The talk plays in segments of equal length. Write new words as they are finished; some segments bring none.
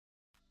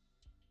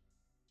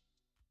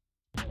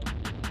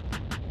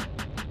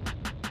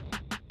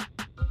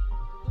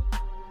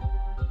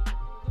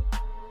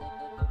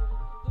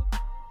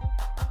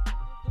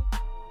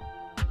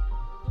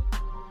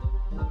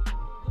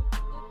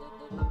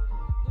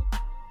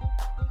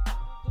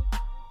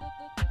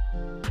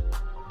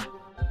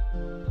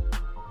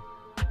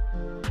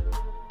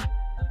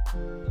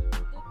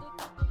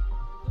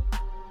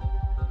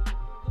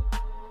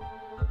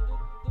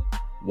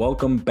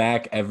Welcome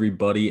back,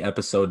 everybody.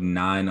 Episode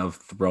 9 of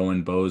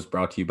Throwing Bows,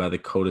 brought to you by the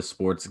Coda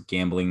Sports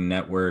Gambling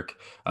Network.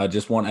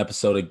 Just one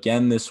episode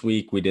again this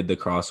week. We did the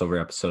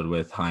crossover episode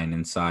with High and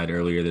Inside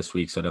earlier this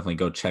week, so definitely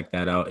go check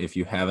that out if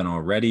you haven't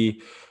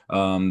already.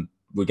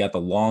 We got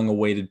the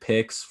long-awaited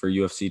picks for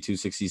UFC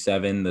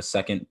 267, the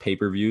second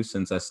pay-per-view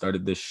since I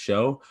started this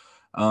show.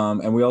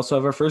 And we also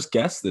have our first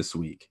guest this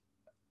week,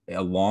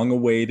 a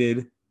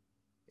long-awaited,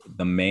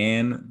 the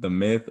man, the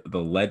myth, the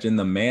legend,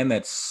 the man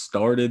that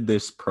started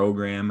this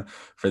program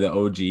for the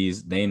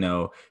OGs. They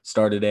know,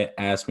 started it,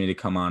 asked me to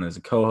come on as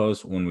a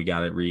co-host when we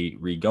got it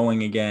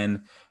re-going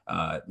again.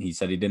 He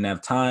said he didn't have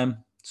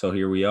time, so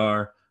here we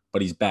are.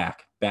 But he's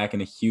back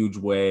in a huge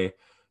way.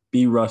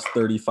 B Russ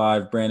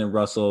 35, Brandon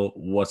Russell,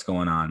 what's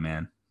going on,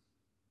 man?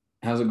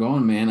 How's it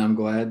going, man? I'm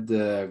glad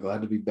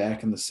to be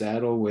back in the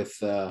saddle with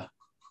the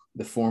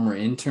former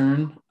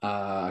intern.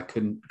 I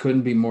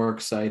couldn't be more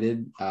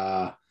excited.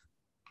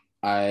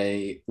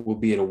 I will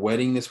be at a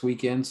wedding this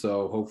weekend,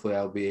 so hopefully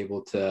I'll be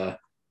able to,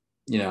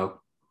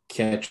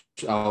 catch.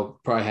 I'll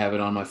probably have it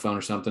on my phone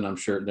or something. I'm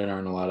sure there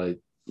aren't a lot of,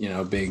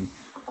 big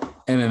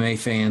MMA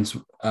fans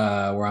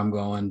where I'm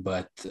going,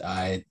 but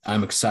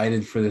I'm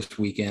excited for this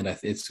weekend.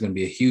 It's going to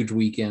be a huge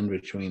weekend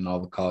between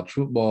all the college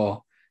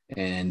football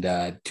and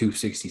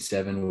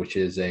 267, which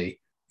is a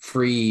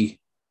free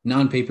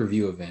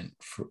non-pay-per-view event.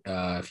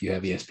 If you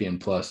have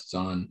ESPN Plus, it's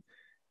on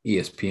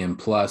ESPN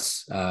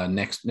Plus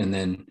next, and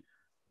then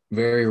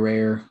very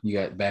rare, you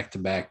got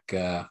back-to-back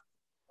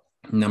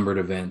numbered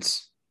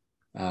events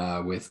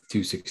with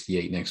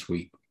 268 next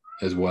week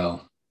as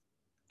well.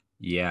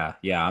 Yeah,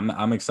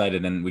 I'm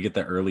excited, and we get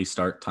the early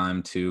start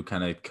time too.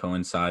 Kind of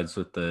coincides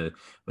with the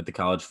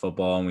college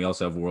football, and we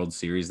also have World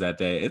Series that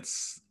day.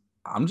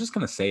 I'm just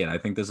gonna say it. I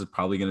think this is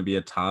probably gonna be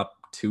a top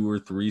 2 or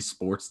 3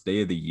 sports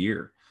day of the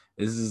year.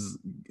 This is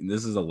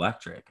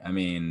electric. I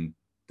mean,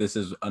 this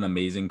is an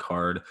amazing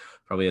card,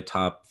 probably a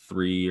top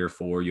 3 or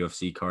 4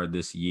 UFC card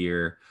this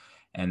year.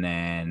 And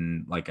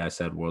then, like I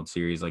said, World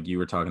Series, like you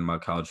were talking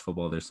about college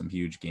football, there's some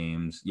huge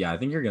games. Yeah, I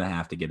think you're going to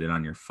have to get it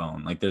on your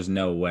phone. Like there's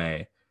no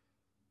way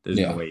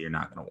you're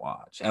not going to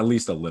watch, at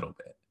least a little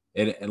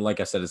bit. And like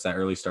I said, it's that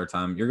early start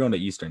time. You're going to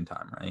Eastern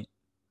time, right?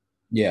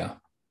 Yeah.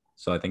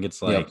 So I think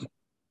it's like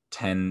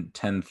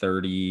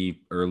 10:30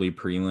 early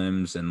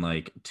prelims and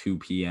like 2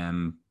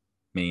 p.m.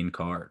 main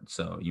card.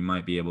 So you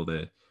might be able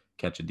to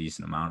catch a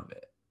decent amount of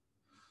it.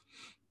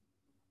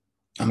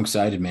 I'm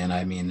excited, man.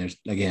 I mean, there's,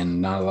 again,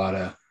 not a lot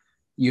of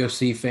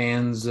UFC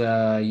fans,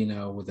 at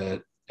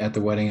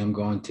the wedding I'm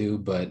going to,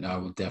 but I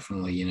will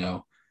definitely,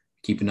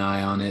 keep an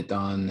eye on it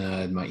on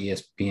my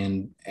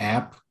ESPN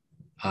app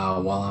I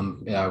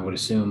would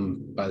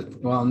assume,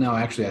 no,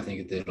 actually, I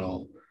think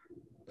it'll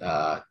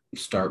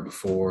start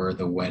before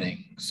the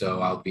wedding. So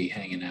I'll be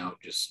hanging out,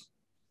 just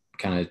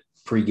kind of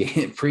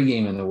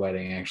pregame in the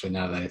wedding, actually,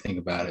 now that I think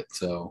about it.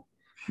 So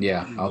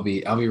yeah, I'll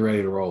be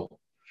ready to roll.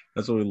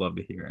 That's what we love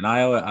to hear. And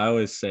I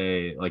always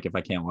say, like, if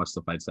I can't watch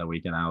the fights that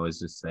weekend, I always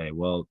just say,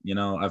 well,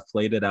 I've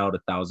played it out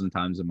 1,000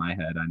 times in my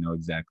head. I know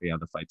exactly how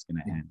the fight's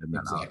going to end.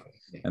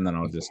 And then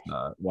I'll just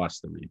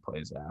watch the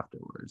replays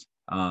afterwards.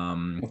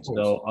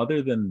 So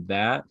other than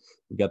that,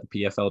 we got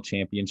the PFL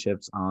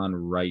championships on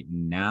right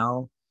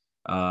now.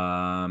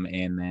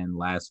 And then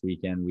last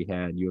weekend we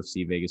had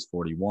UFC Vegas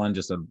 41,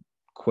 just a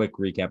quick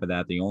recap of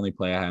that. The only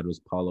play I had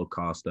was Paulo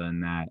Costa,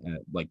 and that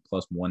at like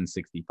plus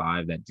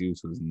 165. That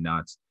juice was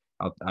nuts.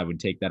 I would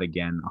take that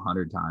again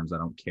 100 times. I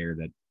don't care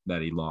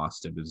that he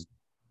lost. It was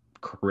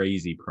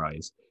crazy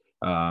price.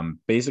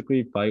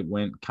 Basically, fight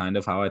went kind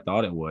of how I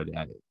thought it would.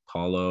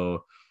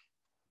 Paulo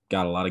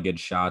got a lot of good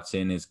shots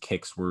in. His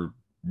kicks were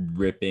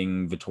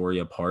ripping Vettori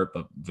apart,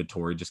 but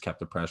Vettori just kept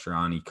the pressure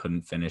on. He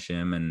couldn't finish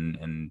him,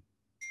 and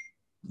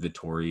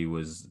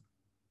Vettori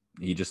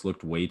he just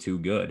looked way too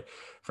good.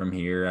 From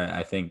here,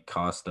 I think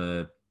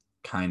Costa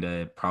kind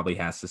of probably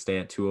has to stay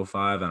at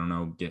 205. I don't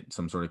know, get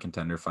some sort of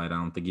contender fight. I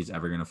don't think he's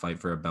ever going to fight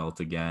for a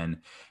belt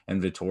again.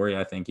 And Vettori,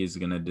 I think he's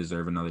going to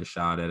deserve another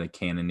shot at a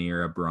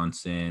Cannonier, a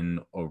Brunson,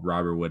 or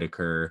Robert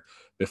Whitaker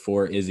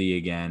before Izzy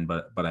again.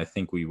 But I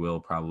think we will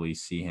probably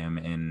see him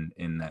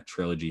in that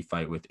trilogy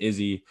fight with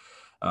Izzy.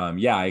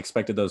 I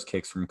expected those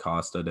kicks from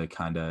Costa to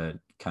kind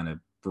of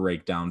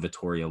break down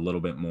Vettori a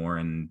little bit more,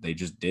 and they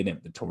just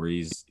didn't.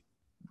 Vettori's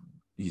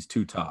he's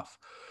too tough.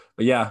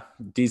 But yeah,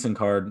 decent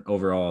card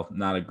overall.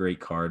 Not a great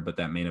card, but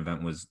that main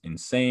event was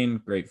insane.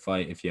 Great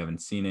fight if you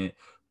haven't seen it.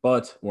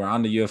 But we're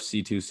on to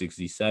UFC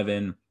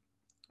 267.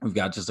 We've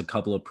got just a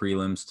couple of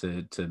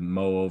prelims to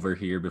mow over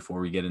here before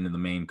we get into the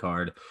main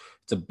card.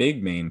 It's a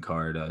big main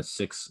card,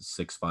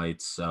 six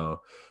fights.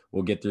 So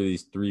we'll get through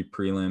these 3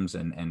 prelims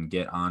and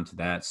get on to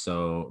that.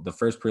 So the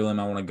first prelim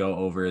I want to go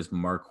over is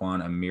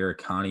Marquand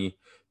Amirkhani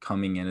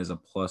coming in as a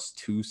plus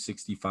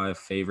 265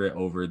 favorite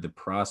over the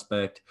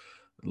prospect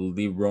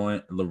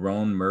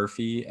Lerone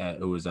Murphy,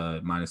 who was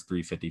a minus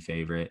 350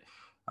 favorite.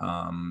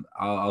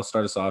 I'll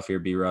start us off here.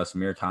 B. Russ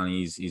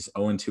Amirkhani, he's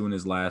 0-2 in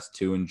his last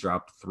 2 and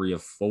dropped 3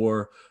 of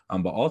 4.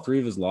 But all 3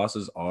 of his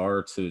losses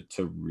are to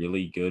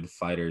really good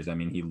fighters. I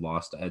mean, he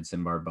lost to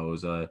Edson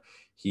Barboza.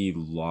 He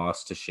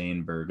lost to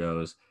Shane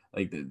Burgos.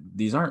 Like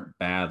these aren't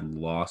bad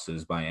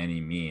losses by any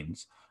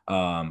means.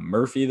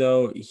 Murphy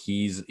though,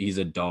 he's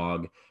a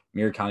dog.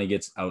 Mirikani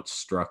gets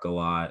outstruck a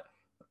lot.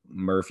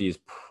 Murphy is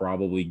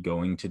probably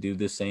going to do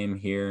the same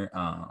here.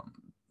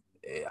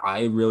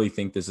 I really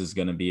think this is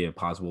going to be a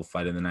possible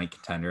fight of the night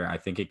contender. I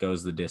think it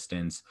goes the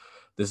distance.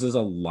 This is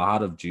a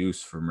lot of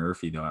juice for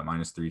Murphy though at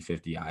minus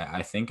 350.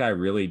 I think I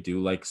really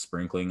do like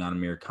sprinkling on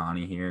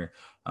Mirikani here.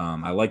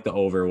 I like the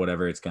over,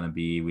 whatever it's going to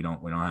be. We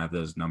don't have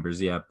those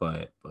numbers yet,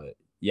 but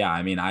yeah,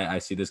 I mean, I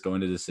see this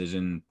going to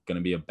decision, going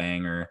to be a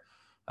banger.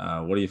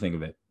 What do you think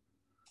of it?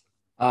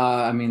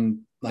 I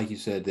mean, like you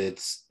said,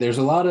 there's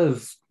a lot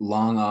of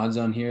long odds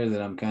on here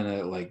that I'm kind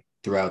of like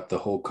throughout the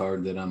whole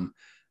card that I'm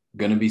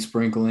going to be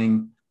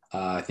sprinkling.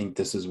 I think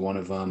this is one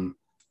of them.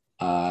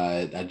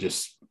 I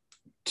just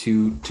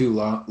too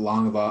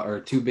long of or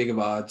too big of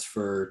odds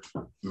for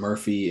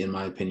Murphy, in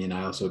my opinion.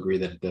 I also agree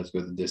that it does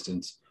go the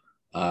distance.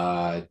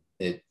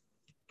 It's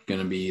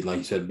going to be, like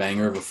you said,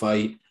 banger of a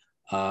fight.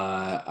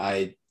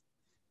 I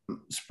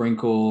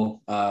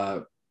sprinkle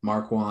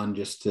Marquand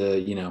just to,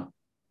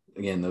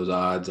 again, those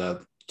odds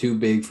too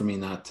big for me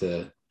not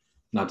to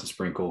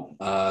sprinkle.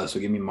 So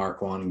give me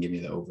Marquand and give me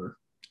the over.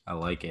 I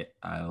like it.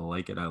 I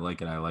like it. I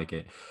like it. I like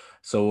it.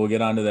 So we'll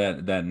get on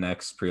to that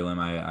next prelim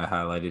I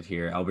highlighted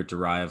here. Albert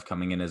Duraev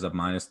coming in as a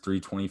minus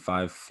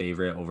 325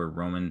 favorite over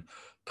Roman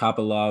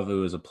Kopylov,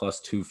 who is a plus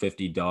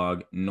 250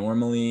 dog.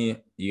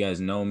 Normally, you guys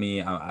know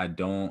me. I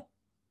don't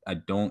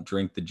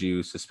drink the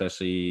juice,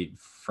 especially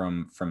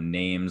from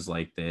names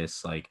like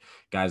this, like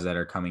guys that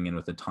are coming in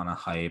with a ton of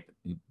hype.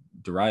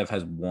 Duraev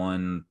has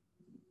one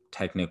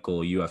technical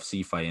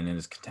UFC fight in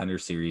his Contender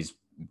Series,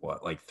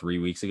 like 3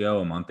 weeks ago,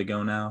 a month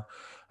ago now.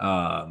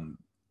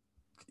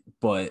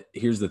 But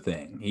here's the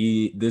thing.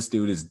 This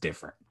dude is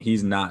different.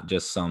 He's not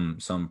just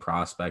some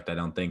prospect. I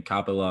don't think.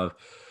 Kopylov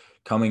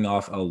coming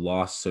off a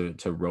loss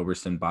to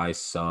Roberson by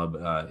sub.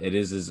 It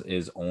is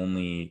his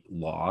only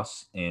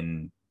loss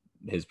in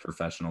his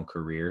professional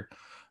career.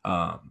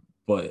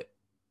 But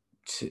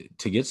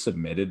to get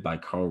submitted by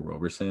Carl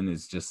Roberson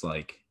is just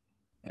like,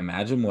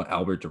 imagine what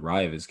Albert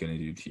Duraev is going to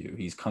do to you.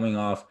 He's coming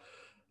off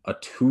a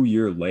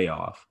 2-year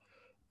layoff.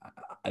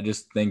 I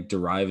just think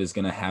Duraev is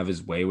going to have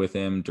his way with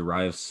him.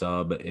 Duraev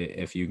sub,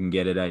 if you can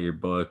get it at your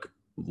book,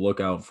 look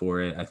out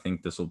for it. I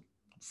think this will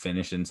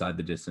finish inside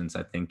the distance.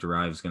 I think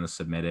Duraev is going to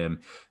submit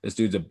him. This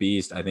dude's a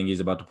beast. I think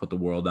he's about to put the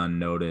world on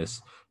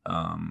notice.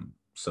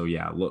 So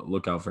yeah,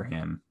 look out for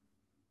him.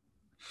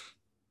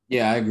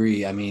 Yeah, I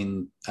agree. I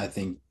mean, I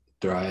think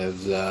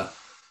Duraev's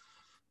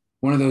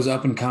one of those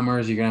up and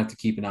comers. You're gonna have to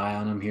keep an eye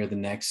on him here the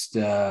next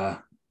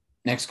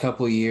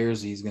couple of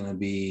years. He's gonna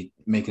be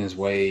making his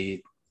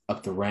way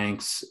up the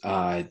ranks.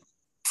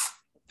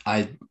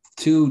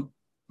 Too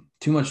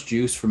much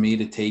juice for me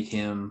to take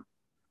him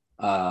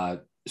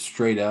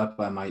straight up.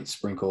 I might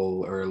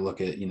sprinkle or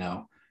look at,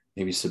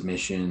 maybe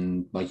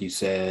submission, like you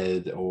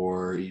said,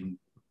 or even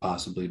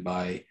possibly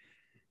by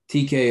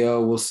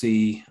TKO. We'll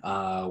see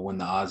when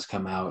the odds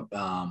come out.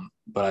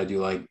 But I do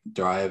like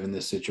Duraev in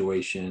this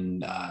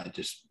situation. I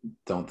just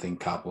don't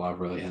think Kopylov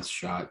really has a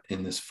shot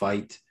in this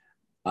fight.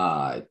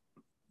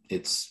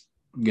 It's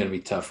going to be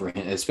tough for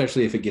him,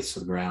 especially if it gets to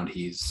the ground.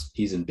 He's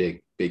in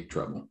big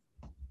trouble.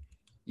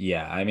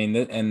 Yeah, I mean,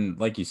 and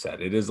like you said,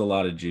 it is a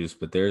lot of juice,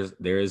 but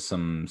there is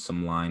some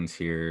lines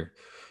here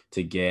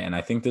to get, and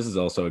I think this is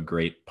also a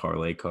great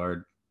parlay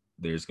card.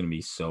 There's going to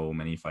be so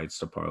many fights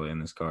to parlay in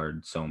this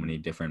card, so many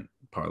different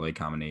parlay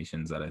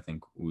combinations that I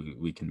think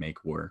we can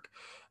make work.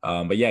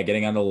 But yeah,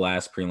 getting on to the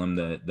last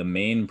prelim, the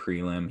main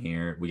prelim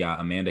here, we got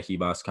Amanda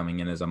Ribas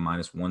coming in as a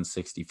minus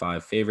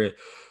 165 favorite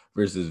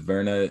versus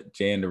Verna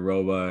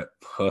Jandiroba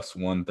plus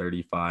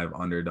 135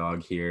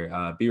 underdog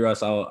here. B.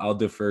 Russ, I'll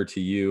defer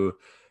to you.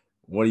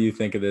 What do you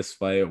think of this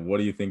fight? What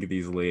do you think of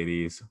these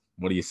ladies?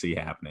 What do you see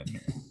happening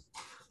here?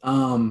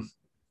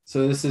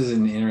 So this is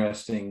an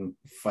interesting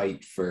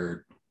fight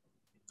for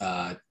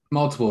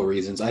multiple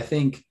reasons. I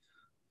think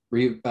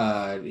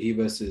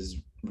Ribas is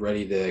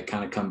ready to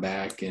kind of come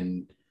back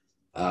and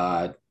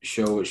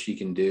show what she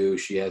can do.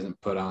 She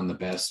hasn't put on the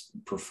best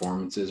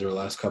performances her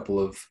last couple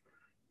of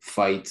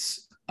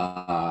fights.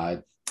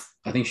 I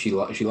think she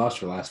lost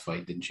her last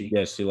fight, didn't she?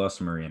 Yes, she lost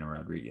to Marina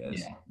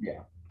Rodriguez.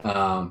 Yeah.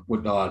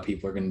 What a lot of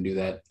people are going to do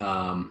that.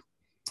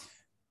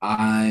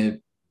 I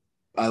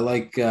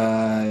like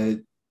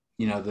the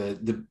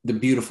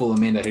beautiful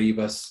Amanda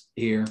Ribas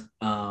here.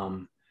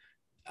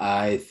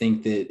 I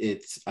think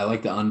that I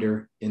like the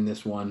under in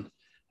this one.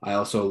 I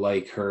also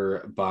like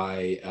her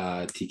by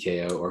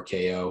TKO or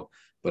KO,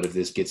 but if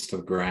this gets to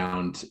the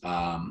ground,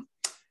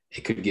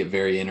 it could get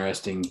very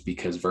interesting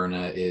because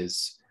Verna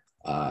is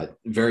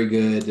very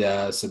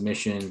good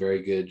submission,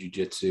 very good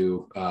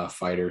jiu-jitsu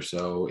fighter.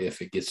 So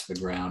if it gets to the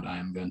ground,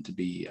 I'm going to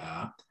be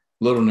a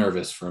little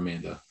nervous for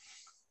Amanda.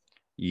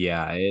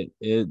 Yeah,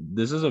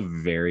 this is a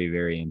very,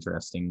 very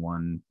interesting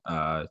one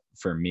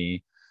for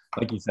me.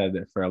 Like you said,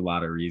 that for a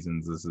lot of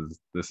reasons,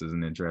 this is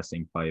an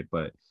interesting fight.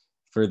 But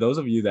for those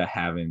of you that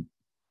haven't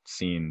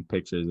seen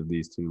pictures of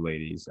these two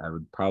ladies, I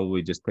would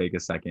probably just take a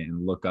second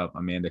and look up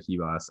Amanda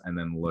Ribas and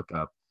then look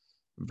up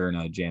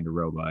Virna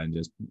Jandiroba, and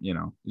just,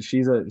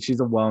 she's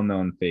a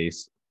well-known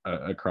face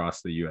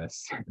across the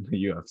US,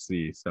 the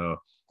UFC. So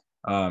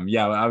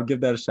yeah, I would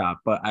give that a shot.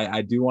 But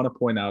I do want to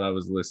point out, I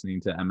was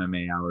listening to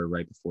MMA Hour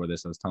right before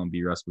this. I was telling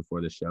B Russ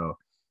before the show,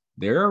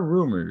 there are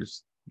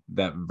rumors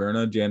that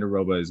Virna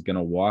Jandiroba is going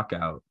to walk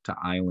out to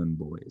Island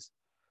Boys.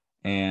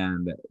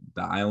 And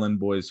the Island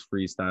Boys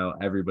freestyle,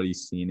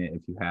 everybody's seen it.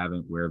 If you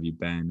haven't, where have you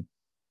been?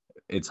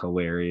 It's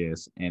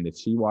hilarious. And if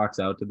she walks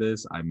out to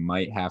this, I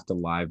might have to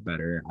live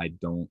better. I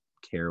don't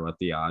care what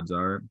the odds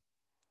are.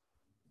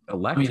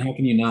 Electric. I mean, how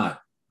can you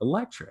not?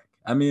 Electric.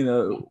 I mean,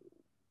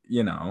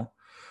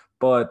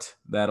 but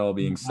that all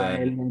being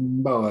said,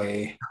 Island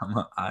boy. I'm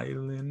an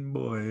island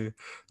boy. A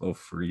little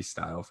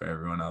freestyle for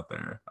everyone out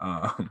there.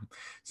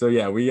 So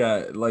yeah, we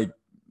got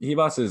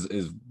Ribas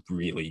is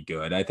really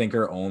good. I think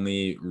her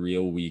only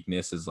real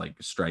weakness is like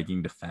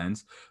striking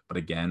defense. But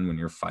again, when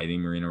you're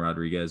fighting Marina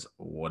Rodriguez,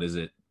 what is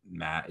it,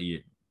 Matt?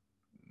 We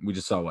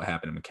just saw what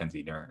happened to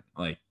Mackenzie Dern.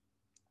 Like,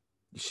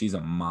 she's a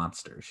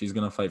monster. She's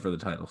gonna fight for the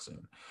title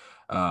soon.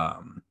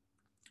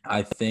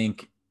 I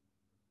think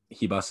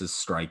Ribas's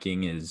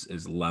striking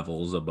is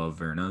levels above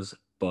Virna's,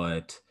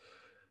 but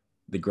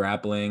the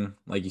grappling,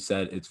 like you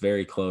said, it's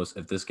very close.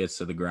 If this gets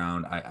to the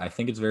ground, I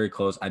think it's very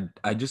close.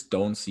 I just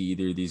don't see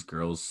either of these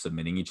girls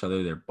submitting each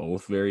other. They're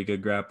both very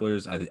good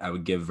grapplers. I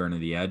would give Virna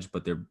the edge,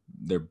 but they're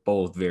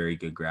both very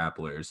good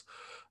grapplers.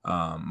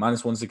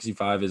 Minus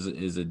 165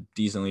 is a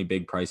decently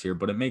big price here,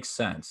 but it makes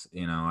sense.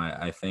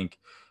 I think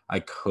I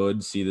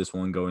could see this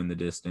one going the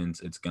distance.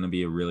 It's going to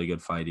be a really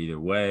good fight either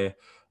way.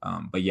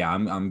 But yeah,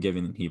 I'm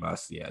giving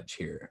Ribas the edge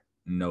here,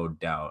 no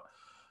doubt.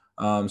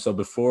 So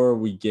before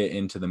we get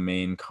into the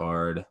main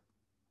card,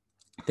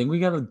 I think we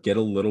got to get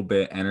a little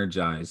bit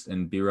energized.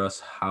 And B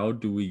Russ, how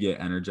do we get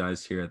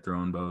energized here at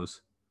Throwing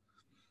Bows?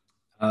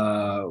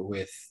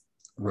 With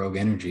Rogue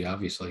Energy,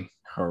 obviously.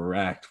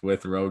 Correct,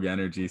 with Rogue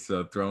Energy.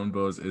 So Throwing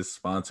Bows is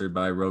sponsored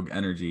by Rogue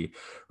Energy.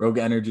 Rogue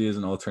Energy is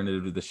an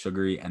alternative to the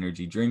sugary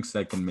energy drinks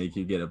that can make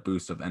you get a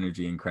boost of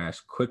energy and crash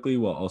quickly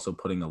while also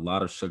putting a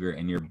lot of sugar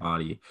in your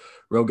body.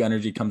 Rogue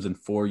Energy comes in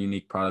 4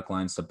 unique product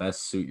lines to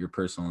best suit your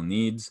personal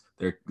needs.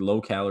 Their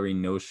low-calorie,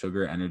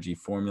 no-sugar energy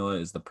formula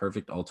is the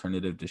perfect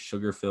alternative to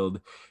sugar-filled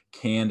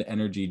canned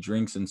energy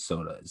drinks and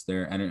sodas.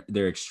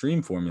 Their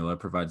extreme formula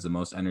provides the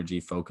most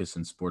energy, focus,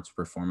 and sports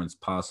performance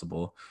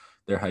possible.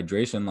 Their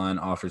hydration line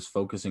offers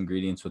focus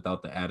ingredients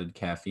without the added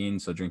caffeine,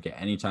 so drink it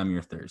anytime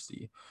you're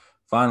thirsty.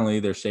 Finally,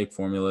 their shake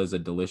formula is a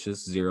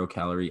delicious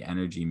 0-calorie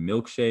energy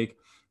milkshake.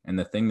 And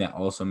the thing that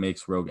also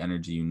makes Rogue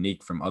Energy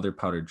unique from other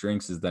powdered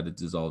drinks is that it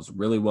dissolves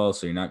really well,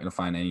 so you're not going to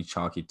find any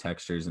chalky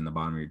textures in the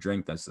bottom of your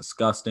drink. That's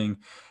disgusting.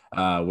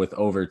 With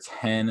over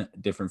 10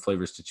 different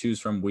flavors to choose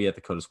from, we at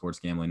the Coda Sports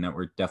Gambling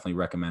Network definitely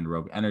recommend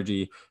Rogue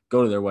Energy.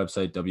 Go to their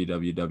website,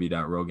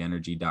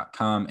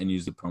 www.rogueenergy.com, and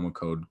use the promo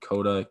code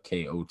CODA,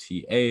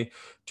 KOTA,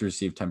 to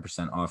receive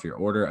 10% off your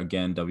order.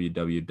 Again,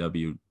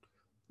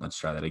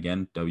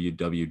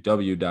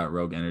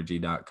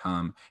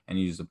 www.rogueenergy.com, and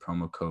use the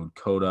promo code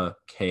CODA,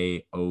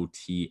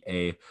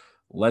 KOTA.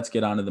 Let's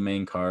get on to the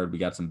main card. We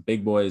got some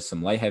big boys,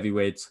 some light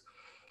heavyweights.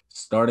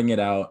 Starting it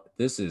out,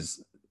 this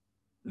is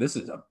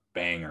a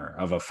banger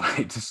of a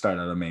fight to start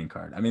out a main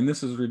card. I mean,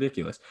 this is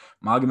ridiculous.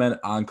 Magomed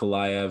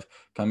Ankalaev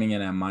coming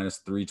in at minus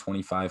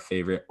 325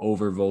 favorite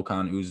over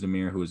Volkan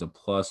Oezdemir, who is a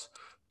plus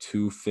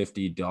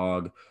 250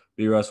 dog.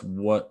 B-Russ,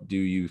 what do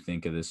you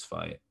think of this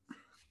fight?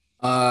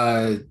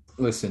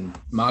 Listen,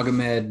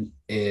 Magomed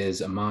is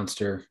a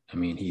monster. I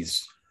mean,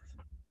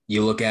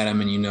 you look at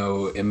him and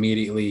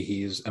immediately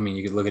you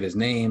could look at his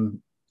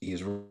name.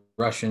 He's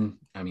Russian.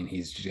 I mean,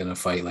 he's just going to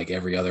fight like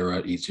every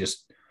other.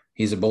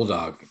 He's a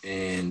bulldog.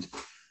 And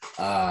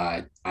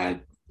I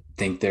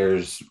think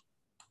there's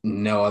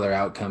no other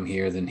outcome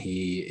here than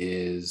he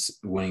is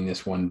winning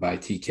this one by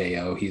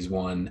TKO. He's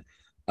won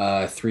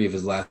 3 of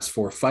his last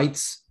 4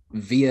 fights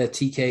via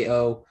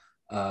TKO.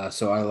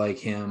 So I like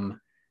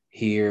him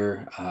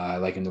here. I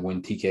like him to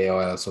win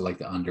TKO. I also like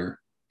the under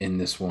in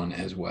this one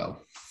as well.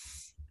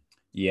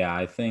 Yeah,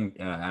 I think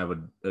I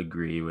would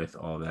agree with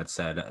all that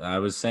said. I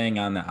was saying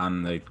on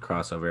the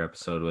crossover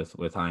episode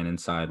with Hein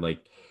Inside,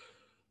 like,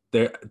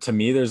 to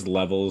me, there's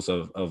levels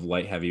of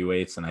light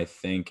heavyweights, and I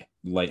think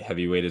light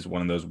heavyweight is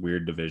one of those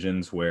weird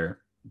divisions where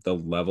the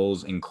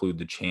levels include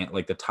the champ,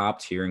 like the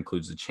top tier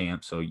includes the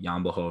champ, so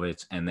Jan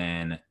Blachowicz, and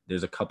then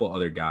there's a couple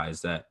other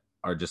guys that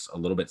are just a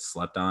little bit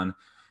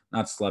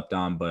not slept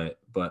on, but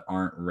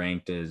aren't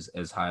ranked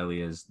as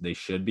highly as they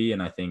should be.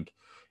 And I think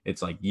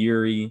it's like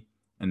Yuri,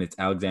 and it's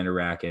Alexander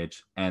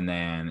Rakic, and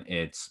then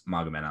it's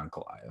Magomed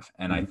Ankalaev.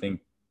 And I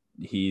think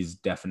he's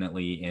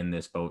definitely in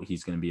this boat.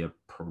 He's going to be a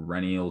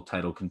perennial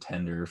title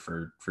contender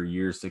for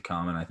years to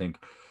come. And I think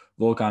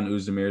Volkan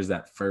Oezdemir is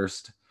that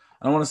first,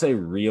 I don't want to say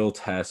real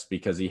test,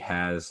 because he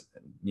has,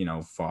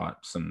 fought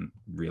some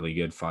really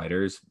good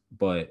fighters,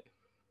 but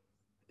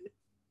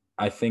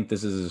I think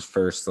this is his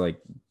first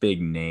like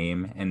big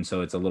name, and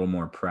so it's a little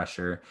more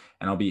pressure.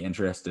 And I'll be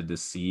interested to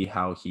see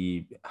how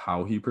he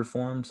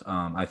performs.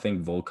 I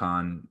think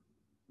Volkan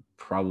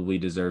probably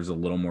deserves a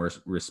little more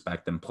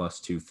respect than plus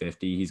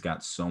 250. He's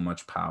got so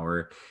much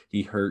power.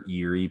 He hurt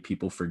Yuri.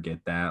 People forget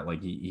that.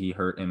 Like he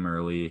hurt him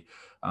early.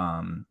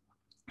 Um,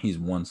 he's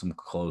won some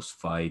close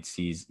fights.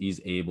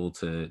 He's able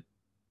to.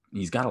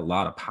 He's got a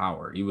lot of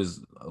power. He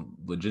was a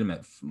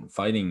legitimate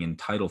fighting in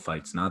title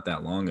fights not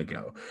that long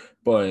ago,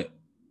 but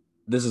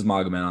this is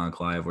Magomed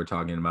Ankalaev we're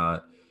talking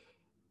about.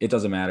 It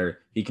doesn't matter.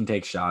 He can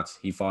take shots.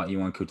 He fought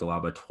Ion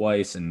Cutelaba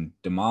twice and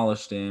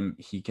demolished him.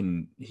 He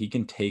can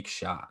take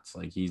shots.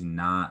 Like he's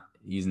not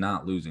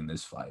losing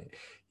this fight.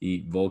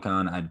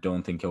 Volkan, I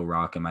don't think he'll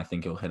rock him. I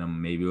think he'll hit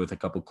him maybe with a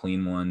couple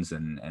clean ones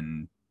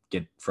and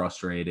get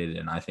frustrated.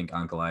 And I think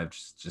Ankalaev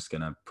just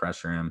gonna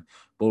pressure him,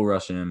 bull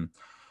rush him.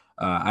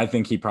 I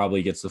think he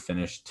probably gets the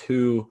finish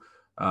too.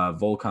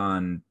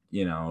 Volkan,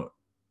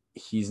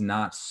 he's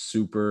not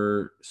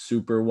super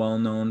well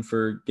known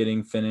for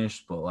getting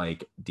finished, but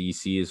like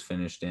DC has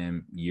finished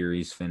him,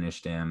 Yuri's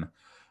finished him,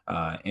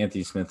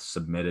 Anthony Smith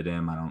submitted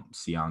him. I don't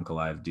see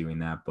Ankalaev doing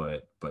that,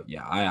 but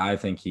yeah, I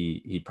think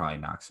he probably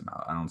knocks him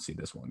out. I don't see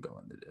this one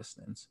going the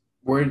distance.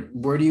 Where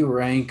do you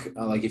rank?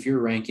 Like if you're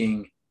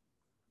ranking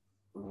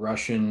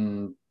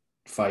Russian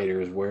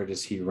fighters, where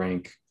does he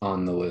rank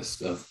on the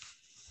list of?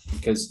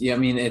 Because yeah, I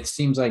mean, it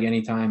seems like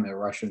anytime a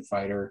Russian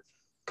fighter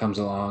comes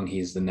along,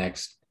 he's the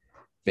next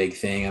big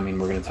thing. I mean,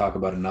 we're going to talk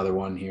about another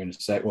one here in a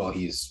sec. Well,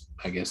 he's,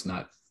 I guess,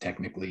 not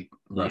technically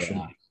Russian.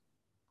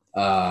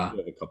 Yeah. We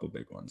have a couple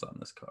big ones on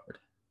this card.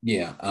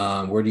 Yeah.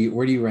 Where do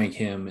you rank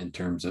him in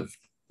terms of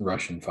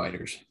Russian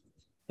fighters?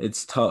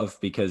 It's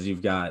tough because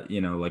you've got,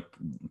 like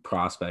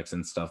prospects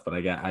and stuff, but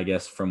I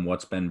guess from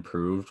what's been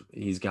proved,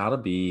 he's got to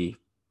be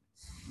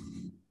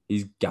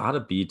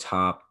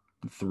top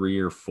 3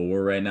 or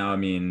 4 right now. I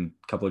mean,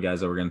 a couple of guys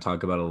that we're going to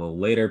talk about a little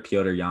later,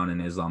 Petr Yan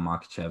and Islam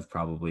Makhachev,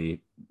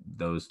 probably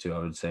those two I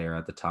would say are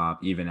at the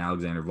top. Even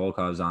Alexander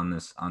Volkov's on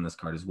this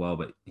card as well,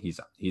 but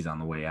he's on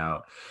the way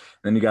out.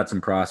 Then you got some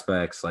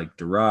prospects like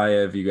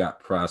Duraev. You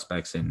got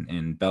prospects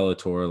in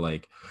Bellator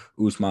like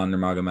Usman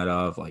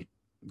Nurmagomedov, like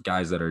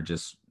guys that are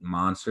just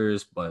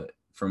monsters. But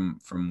from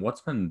what's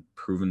been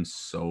proven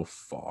so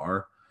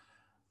far,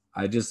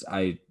 I would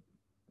say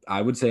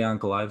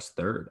Ankalaev's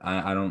third.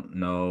 I don't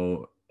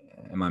know.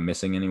 Am I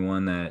missing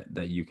anyone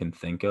that you can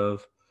think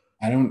of?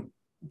 I don't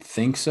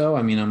think so.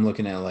 I mean, I'm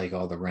looking at like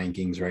all the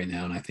rankings right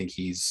now, and I think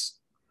he's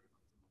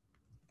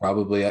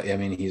probably, I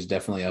mean, he's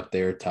definitely up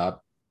there,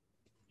 top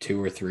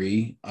 2 or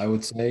 3, I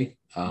would say.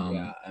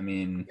 Yeah, I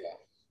mean,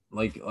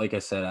 like I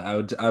said, I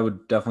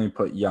would definitely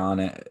put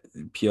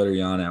Petr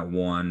Yan at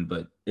 1,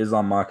 but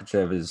Islam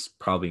Makhachev is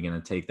probably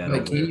gonna take that.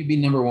 Like, can you be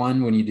number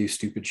 1 when you do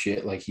stupid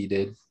shit like he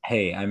did?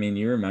 Hey, I mean,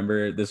 you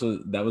remember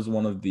that was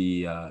one of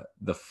the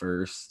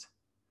first.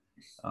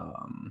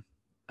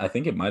 I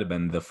think it might have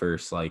been the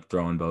first like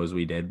throwing bows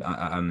we did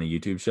on the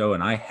YouTube show,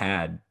 and I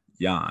had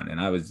Yan,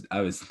 and I was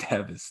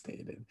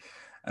devastated.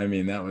 I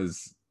mean, that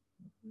was,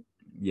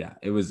 yeah,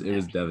 it was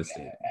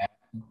devastating.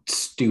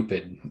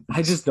 Stupid.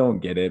 I just don't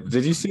get it.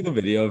 Did you see the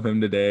video of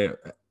him today?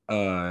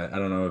 I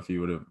don't know if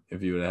you would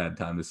have had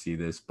time to see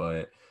this,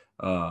 but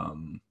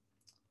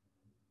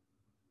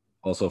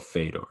also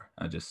Fedor.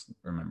 I just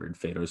remembered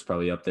Fedor's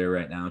probably up there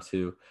right now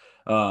too.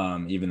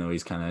 Even though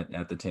he's kind of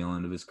at the tail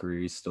end of his career,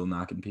 he's still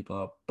knocking people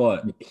out.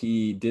 But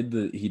they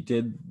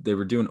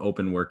were doing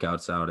open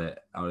workouts out at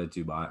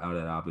Dubai, out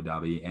at Abu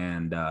Dhabi,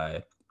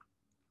 and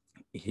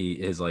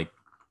his like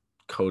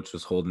coach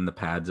was holding the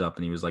pads up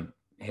and he was like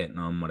hitting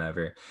them,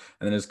 whatever.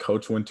 And then his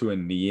coach went to a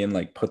knee and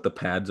like put the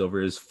pads over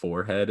his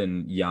forehead,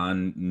 and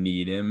Yan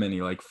kneed him, and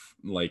he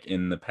like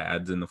in the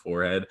pads in the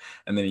forehead,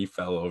 and then he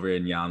fell over,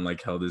 and Yan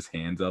like held his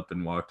hands up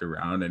and walked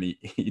around, and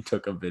he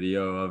took a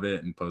video of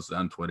it and posted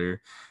on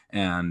Twitter,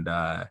 and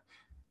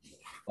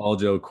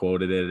Aljo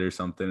quoted it or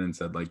something and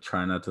said like,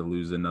 try not to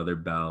lose another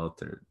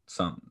belt or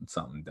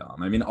something dumb.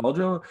 I mean,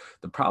 Aljo,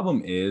 the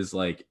problem is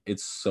like,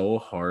 it's so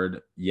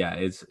hard. Yeah,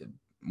 it's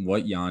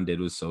what Yan did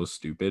was so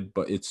stupid,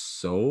 but it's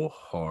so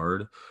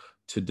hard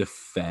to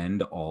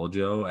defend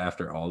Aljo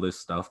after all this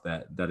stuff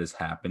that has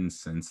happened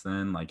since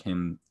then, like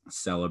him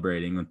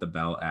celebrating with the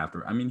belt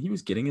after. I mean, he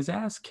was getting his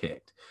ass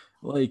kicked.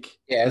 Like,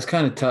 yeah, it's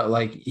kind of tough.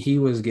 Like he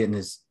was getting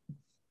his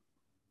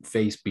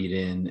face beat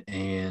in,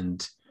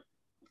 and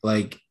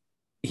like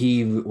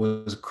he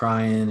was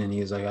crying, and he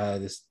was like,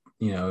 this,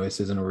 this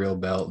isn't a real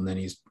belt. And then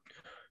he's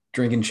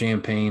drinking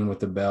champagne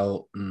with the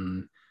belt,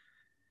 and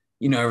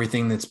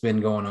everything that's been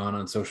going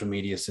on social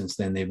media since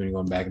then. They've been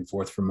going back and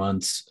forth for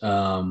months.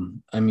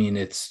 I mean,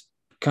 it's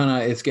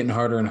getting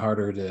harder and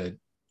harder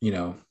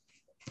to,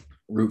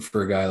 root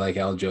for a guy like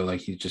Aljo.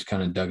 Like he's just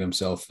kind of dug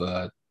himself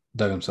a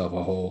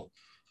hole.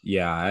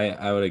 Yeah,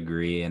 I would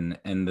agree.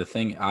 And the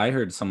thing, I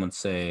heard someone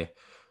say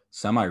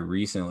semi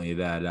recently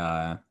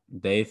that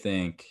they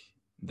think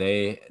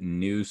they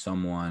knew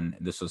someone,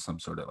 this was some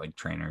sort of like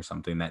trainer or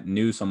something, that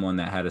knew someone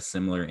that had a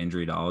similar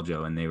injury to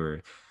Aljo, and they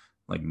were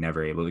like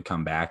never able to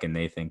come back, and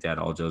they think that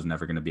Aljo's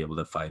never going to be able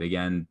to fight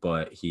again,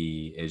 but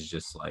he is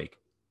just like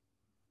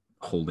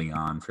holding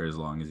on for as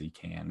long as he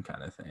can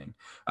kind of thing.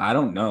 I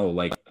don't know,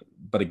 like,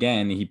 but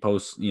again, he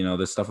posts,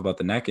 this stuff about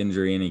the neck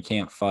injury and he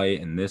can't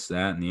fight and this,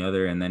 that, and the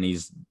other, and then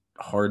he's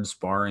hard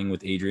sparring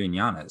with Adrian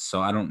Yanez.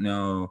 So I don't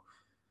know.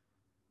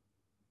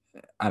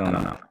 I don't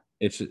know.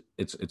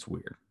 It's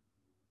weird.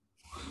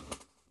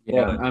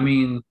 Yeah, I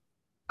mean,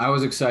 I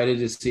was excited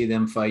to see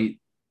them fight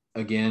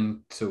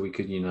again so we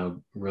could,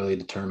 really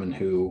determine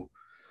who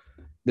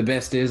the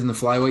best is in the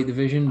flyweight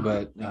division,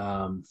 but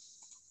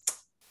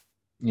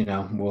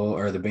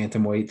or the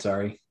bantamweight,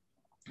 sorry.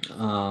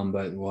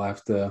 But we'll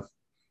have to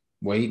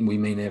wait, and we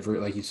may never,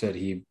 like you said,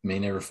 he may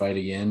never fight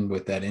again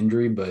with that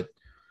injury, but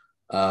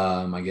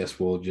I guess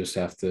we'll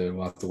have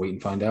to wait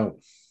and find out.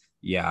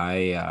 Yeah,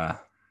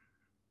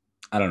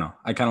 I don't know.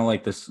 I kind of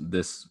like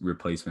this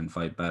replacement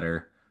fight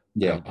better.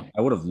 Yeah,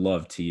 I would have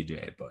loved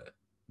TJ, but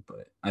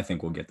I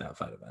think we'll get that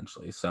fight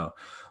eventually. So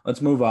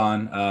let's move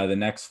on. The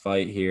next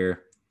fight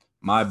here,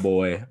 my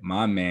boy,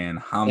 my man,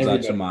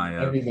 Khamzat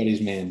Chimaev.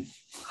 Everybody's man.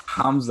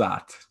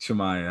 Khamzat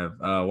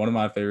Chimaev, one of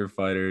my favorite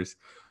fighters,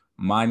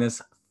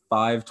 minus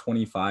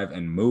 525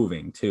 and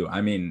moving too. I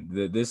mean,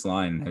 this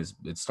line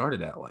it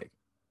started at like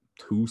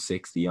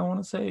 260, I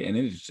want to say, and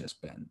it's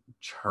just been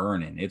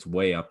churning. It's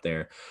way up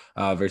there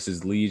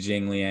versus Li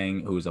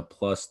Jingliang, who's a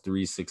plus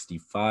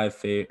 365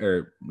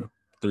 or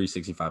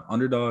 365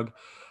 underdog.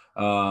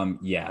 So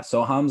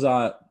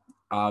Khamzat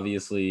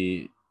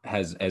obviously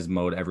has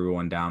mowed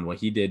everyone down. What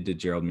he did to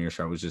Gerald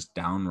Meerschaert was just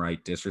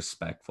downright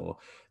disrespectful.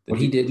 What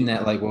he did in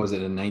that, like, what was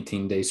it, a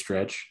 19-day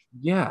stretch?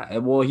 Yeah,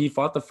 well, he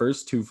fought the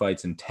first two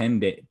fights in 10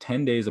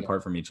 days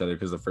apart from each other,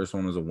 because the first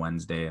one was a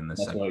Wednesday and the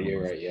second one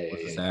was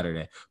a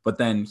Saturday. But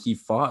then he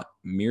fought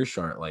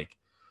Meerschaert, like,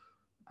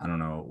 I don't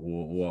know,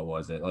 what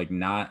was it? Like,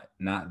 not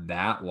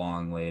that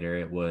long later.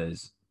 It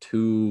was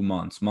 2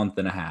 months, month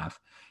and a half.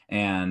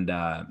 And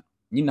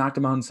you knocked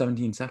him out in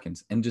 17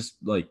 seconds and just,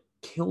 like,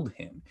 killed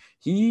him.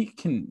 He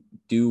can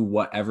do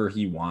whatever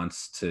he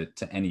wants to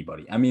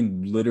anybody. I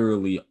mean,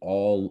 literally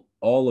all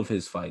of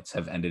his fights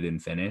have ended in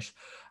finish.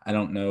 I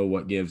don't know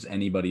what gives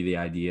anybody the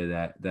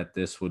idea that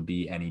this would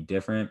be any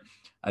different.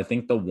 I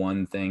think the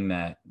one thing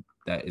that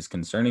is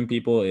concerning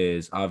people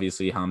is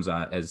obviously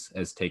Khamzat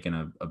has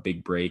taken a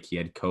big break. He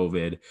had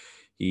COVID.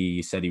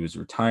 He said he was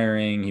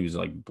retiring. He was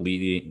like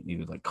bleeding. He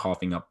was like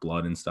coughing up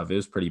blood and stuff. It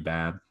was pretty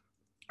bad.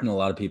 And a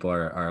lot of people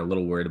are a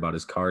little worried about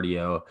his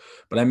cardio.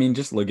 But I mean,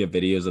 just look at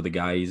videos of the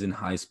guy. He's in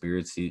high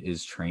spirits. He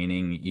is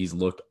training. He's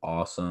looked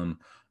awesome.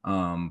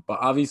 But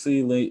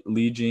obviously, Li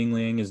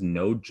Jingliang is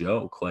no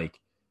joke. Like,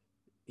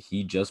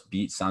 he just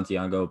beat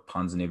Santiago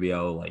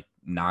Ponzinibbio, like,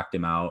 knocked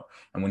him out.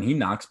 And when he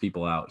knocks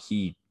people out,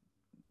 he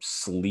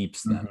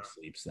sleeps them.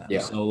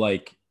 Yeah. So,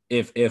 like,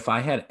 if I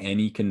had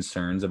any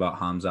concerns about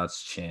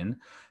Khamzat's chin,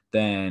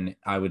 then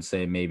I would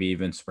say maybe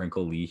even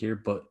sprinkle Lee here.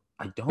 But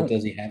I don't. But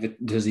does he have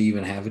it? Does he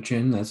even have a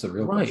chin? That's the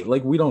real question.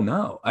 Like, we don't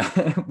know.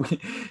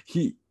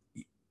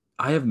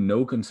 I have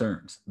no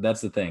concerns.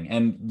 That's the thing.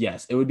 And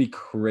yes, it would be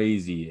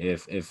crazy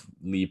if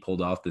Lee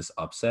pulled off this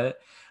upset.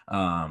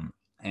 And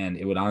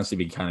it would honestly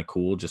be kind of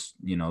cool, just,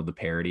 the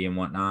parody and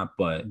whatnot.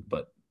 But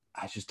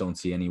I just don't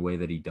see any way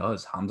that he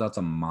does. Khamzat's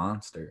a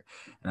monster.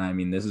 And I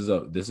mean, this is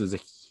a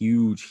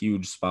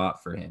huge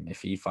spot for him.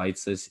 If he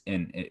fights this,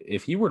 and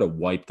if he were to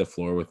wipe the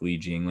floor with Li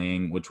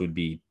Jingliang, which would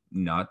be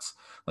nuts,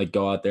 like,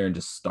 go out there and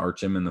just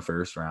starch him in the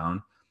first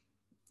round,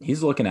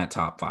 he's looking at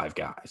top 5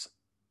 guys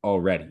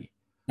already.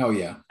 Oh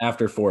yeah,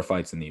 after 4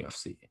 fights in the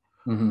UFC.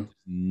 Mm-hmm.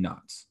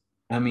 Nuts.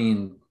 I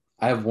mean,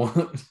 I have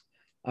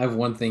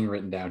one thing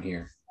written down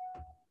here.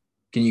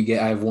 I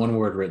have one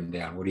word written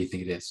down. What do you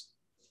think it is?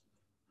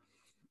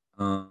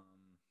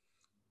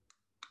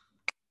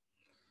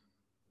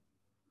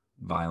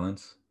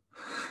 Violence.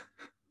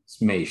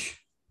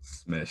 Smash.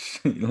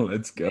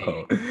 Let's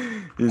go.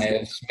 I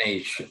have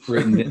smash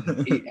written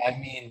down. I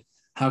mean,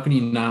 how can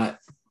you not?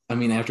 I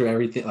mean, after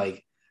everything,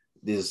 like,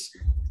 this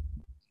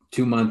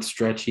 2-month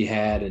stretch he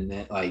had, and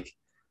that, like,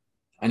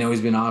 I know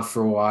he's been off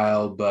for a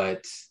while,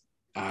 but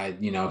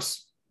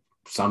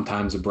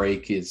sometimes a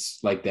break is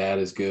like that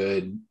is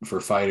good for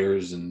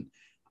fighters. And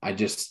I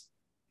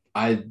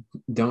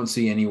don't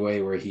see any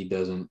way where he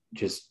doesn't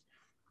just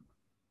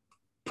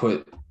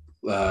put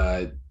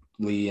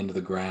Lee into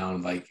the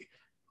ground. Like,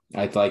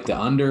 I like the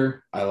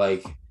under. I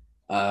like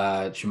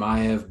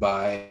Chimaev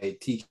by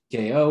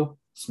TKO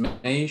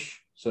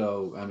smash.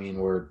 So I mean,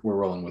 we're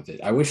rolling with it.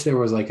 I wish there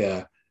was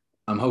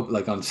I'm hoping,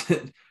 like, on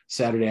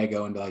Saturday I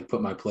go and, like,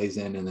 put my plays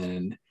in, and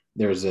then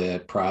there's a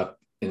prop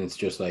and it's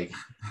just like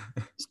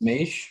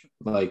smash,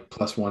 like,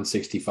 plus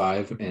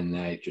 165, and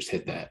I just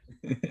hit that.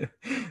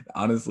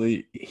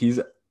 Honestly, here's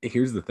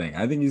the thing.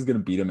 I think he's gonna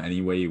beat him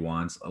any way he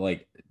wants.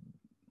 Like,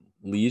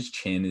 Lee's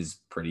chin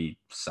is pretty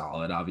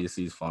solid.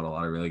 Obviously, he's fought a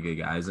lot of really good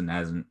guys and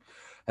hasn't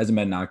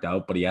been knocked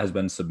out, but he has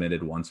been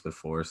submitted once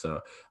before.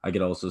 So I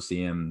could also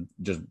see him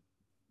just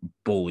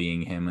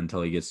bullying him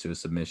until he gets to a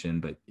submission.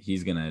 But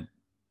he's gonna,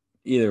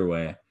 either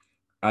way,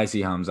 I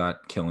see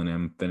Hamzat killing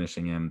him,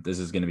 finishing him. This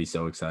is going to be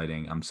so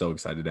exciting. I'm so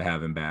excited to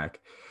have him back,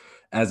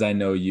 as I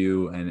know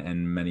you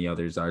and many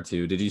others are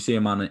too. Did you see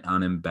him on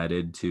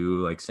Embedded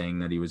too, like saying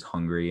that he was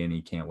hungry and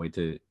he can't wait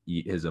to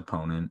eat his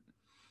opponent?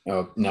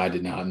 Oh no, I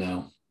did not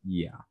know.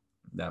 Yeah,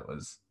 that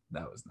was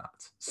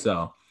nuts.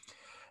 So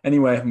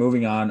anyway,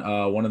 moving on.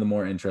 One of the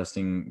more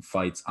interesting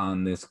fights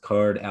on this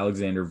card: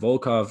 Alexander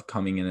Volkov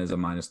coming in as a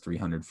minus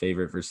 300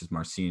 favorite versus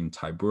Marcin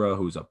Tybura,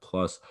 who's a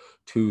plus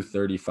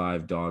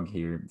 235 dog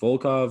here.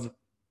 Volkov,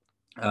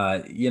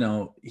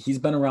 he's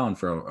been around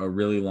for a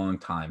really long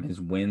time.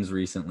 His wins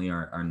recently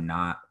are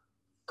not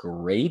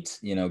great.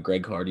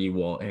 Greg Hardy,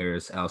 Walt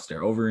Harris,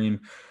 Alistair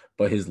Overeem,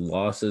 but his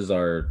losses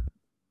are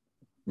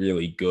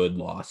really good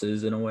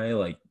losses in a way,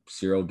 like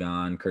Cyril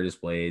Gahn, Curtis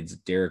Blades,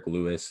 Derek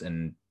Lewis,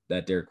 and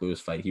that Derek Lewis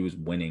fight, he was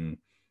winning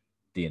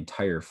the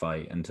entire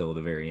fight until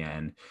the very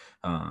end.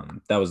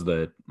 That was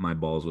the my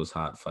balls was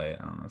hot fight.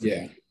 I don't know if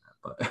yeah,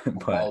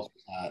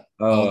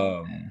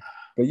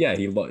 but yeah,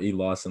 he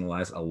lost in the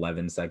last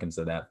 11 seconds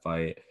of that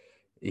fight.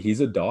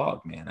 He's a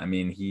dog, man. I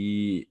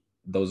mean,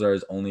 those are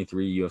his only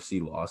 3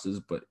 UFC losses,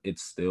 but it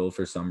still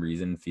for some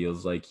reason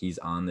feels like he's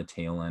on the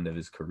tail end of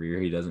his career.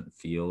 He doesn't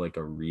feel like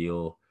a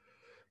real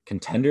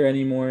contender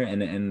anymore.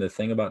 And the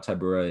thing about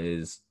Tybura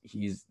is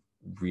he's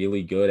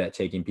really good at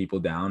taking people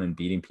down and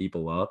beating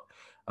people up.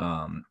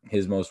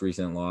 His most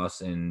recent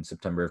loss in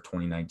September of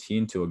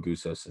 2019 to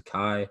Augusto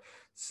Sakai.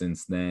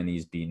 Since then,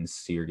 he's beaten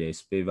Sergey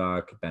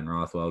Spivak, Ben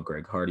Rothwell,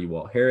 Greg Hardy,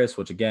 Walt Harris,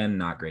 which again,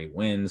 not great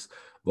wins.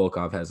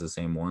 Volkov has the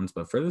same ones,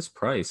 but for this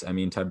price, I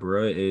mean,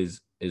 Tybura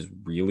is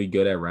really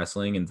good at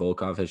wrestling, and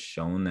Volkov has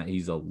shown that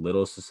he's a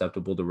little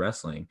susceptible to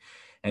wrestling.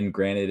 And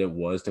granted, it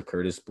was to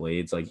Curtis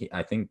Blades.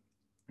 I think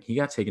he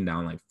got taken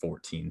down like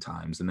 14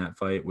 times in that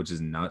fight, which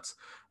is nuts.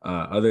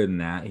 Other than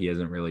that, he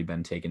hasn't really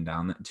been taken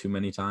down too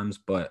many times,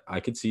 but I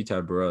could see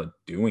Tybura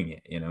doing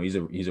it.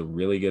 He's a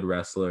really good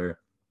wrestler.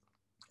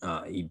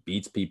 He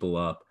beats people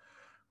up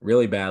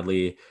really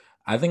badly.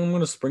 I think I'm going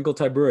to sprinkle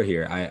Tybura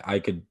here. I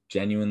could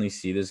genuinely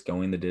see this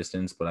going the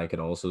distance, but I could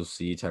also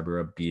see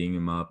Tybura beating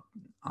him up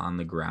on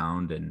the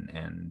ground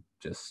and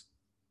just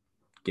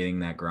getting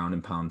that ground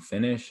and pound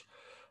finish.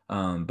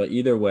 But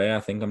either way, I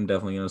think I'm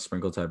definitely going to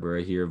sprinkle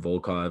Tybura here.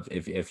 Volkov,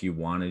 if you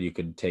wanted, you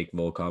could take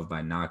Volkov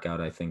by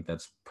knockout. I think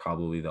that's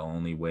probably the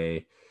only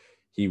way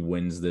he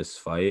wins this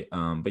fight.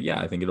 But yeah,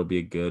 I think it'll be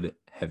a good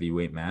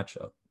heavyweight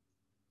matchup.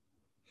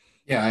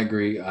 Yeah, I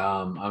agree.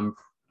 I'm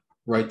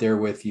right there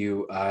with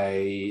you.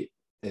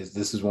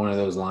 This is one of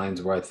those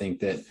lines where I think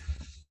that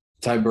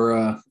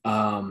Tybura,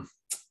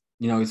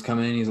 he's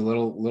coming in. He's a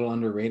little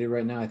underrated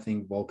right now. I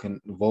think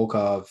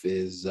Volkov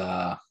is,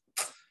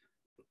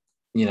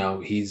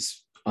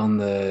 he's on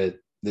the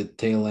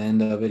tail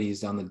end of it.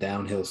 He's on the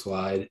downhill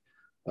slide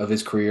of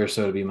his career.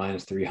 So to be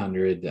minus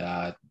 300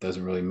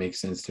 doesn't really make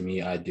sense to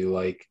me. I do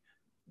like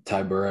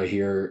Tybura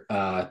here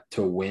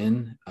to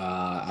win.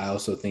 I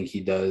also think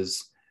he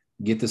does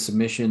get the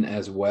submission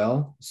as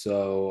well.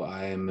 So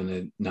I am going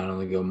to not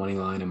only go money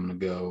line, I'm going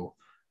to go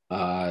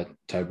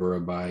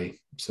Tybura by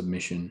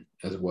submission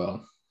as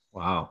well.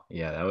 Wow.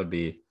 Yeah, that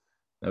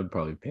would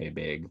probably pay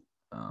big.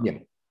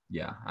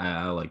 Yeah,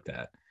 I like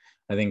that.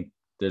 I think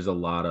there's a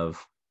lot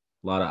of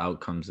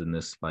outcomes in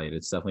this fight.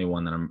 It's definitely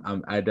one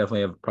that I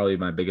definitely have probably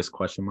my biggest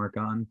question mark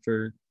on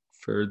for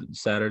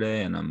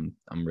Saturday, and I'm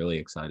really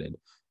excited.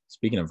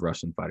 Speaking of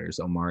Russian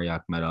fighters, Omari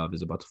Akhmedov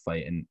is about to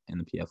fight in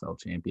the PFL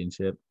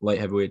championship, light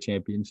heavyweight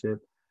championship.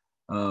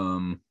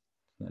 That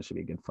should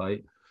be a good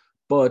fight.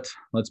 But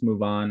let's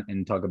move on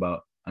and talk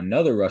about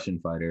another Russian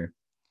fighter,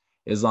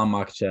 Islam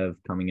Makhachev,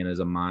 coming in as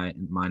a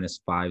minus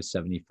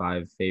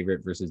 575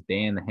 favorite versus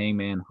Dan the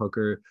Hangman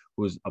Hooker,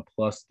 who's a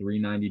plus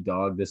 390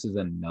 dog. This is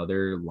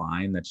another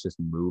line that's just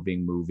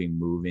moving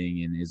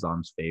in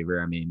Islam's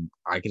favor. I mean,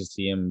 I could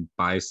see him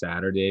by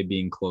Saturday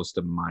being close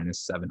to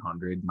minus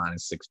 700,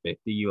 minus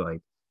 650.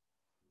 Like,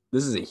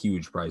 this is a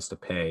huge price to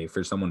pay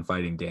for someone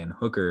fighting Dan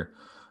Hooker.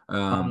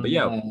 But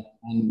yeah, on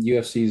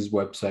UFC's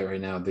website right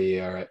now,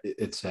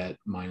 it's at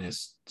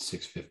minus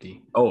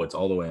 650. Oh, it's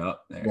all the way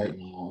up there right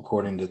now,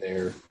 according to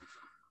their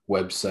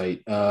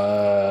website.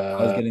 I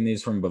was getting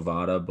these from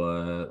Bovada,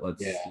 but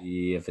let's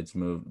see if it's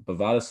moved.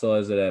 Bovada still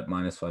has it at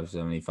minus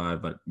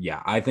 575, but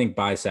yeah, I think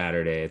by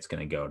Saturday it's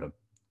gonna go to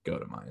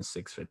minus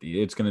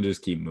 650. It's gonna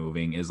just keep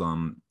moving.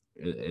 Islam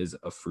is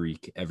a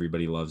freak.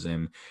 Everybody loves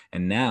him,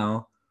 and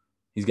now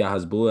he's got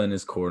Hasbulla in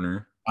his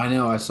corner. I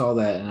know. I saw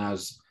that, and I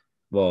was.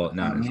 Well,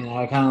 no,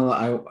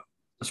 I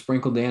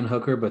sprinkled Dan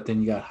Hooker, but then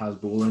you got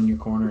Hasbulla in your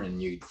corner,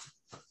 and you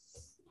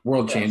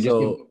world champ.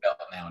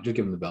 Just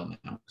give him the belt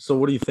now. So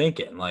what are you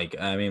thinking? Like,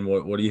 I mean,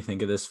 what do you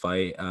think of this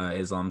fight?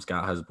 Islam's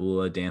got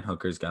Hasbulla. Dan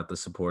Hooker's got the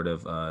support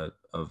of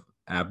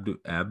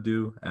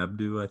Abdu,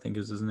 I think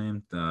is his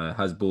name.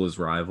 Hasbulla's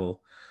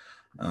rival.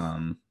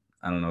 I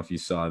don't know if you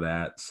saw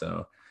that.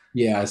 So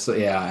yeah,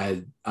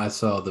 I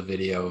saw the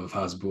video of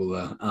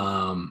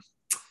Hasbulla.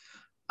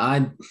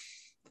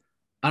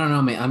 I don't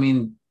know, man. I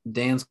mean,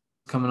 Dan's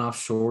coming off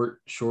short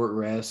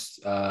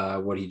rest.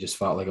 He just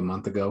fought like a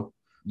month ago.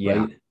 Yeah.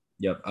 Right?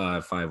 Yep.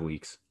 5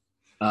 weeks.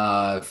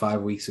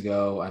 5 weeks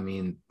ago. I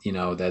mean,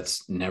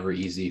 that's never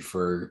easy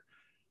for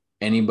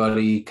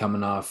anybody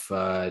coming off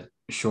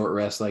short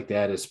rest like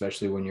that,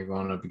 especially when you're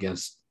going up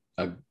against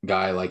a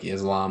guy like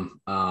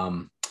Islam.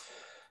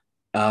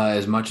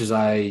 As much as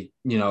I,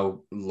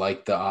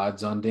 like the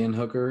odds on Dan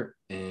Hooker,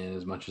 and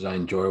as much as I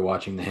enjoy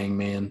watching the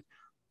Hangman,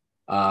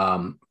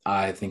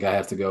 I think I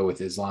have to go with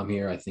Islam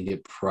here. I think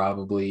it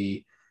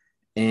probably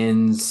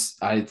ends.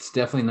 It's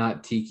definitely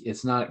not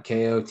It's not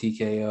KO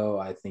TKO.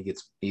 I think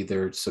it's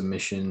either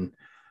submission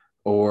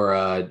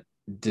or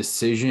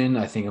decision.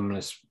 I think I'm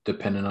gonna,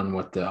 depending on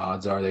what the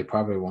odds are, they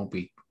probably won't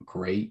be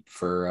great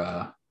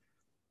for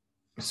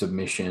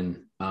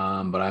submission.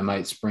 But I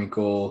might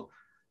sprinkle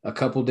a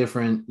couple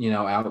different,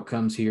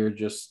 outcomes here,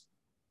 just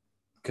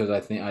because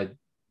I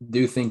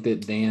do think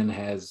that Dan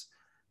has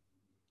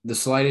the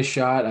slightest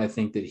shot. I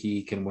think that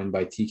he can win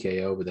by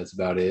TKO, but that's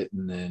about it.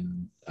 And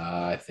then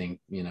I think,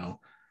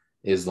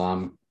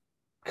 Islam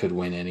could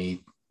win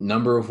any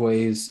number of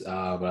ways, but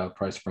I'll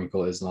probably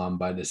sprinkle Islam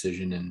by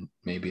decision and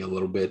maybe a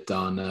little bit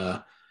on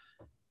the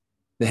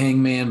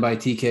Hangman by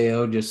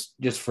TKO,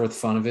 just for the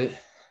fun of it.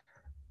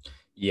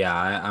 Yeah,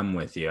 I'm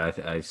with you.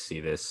 I see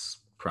this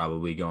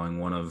probably going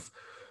one of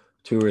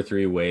two or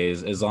three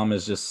ways. Islam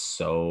is just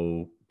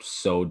so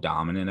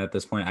dominant at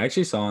this point. I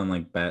actually saw on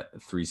like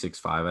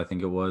Bet365, I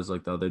think it was,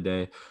 like the other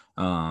day.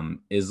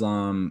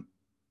 Islam,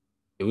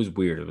 it was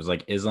weird. It was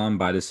like Islam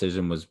by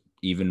decision was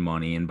even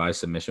money, and by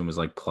submission was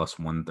like plus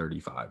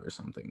 135 or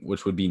something,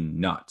 which would be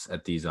nuts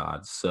at these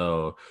odds.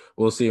 So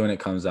we'll see when it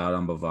comes out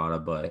on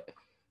Bovada,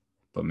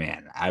 but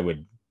man, I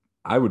would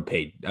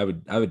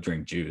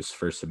drink juice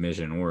for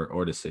submission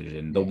or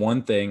decision. The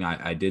one thing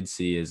I did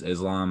see is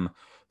Islam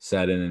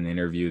said in an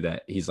interview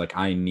that he's like,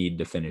 I need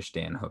to finish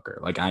Dan Hooker.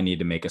 Like, I need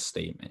to make a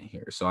statement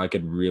here. So I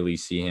could really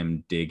see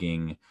him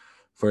digging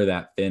for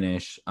that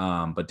finish.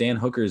 But Dan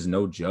Hooker is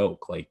no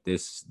joke. Like,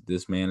 this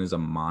man is a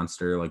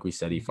monster. Like we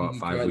said, he fought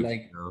 5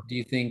 weeks ago. Do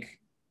you think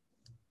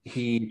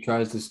he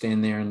tries to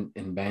stand there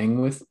and bang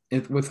with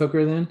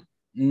Hooker then?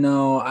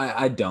 No,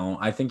 I don't.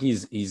 I think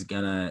he's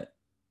gonna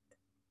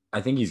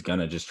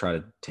just try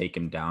to take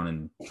him down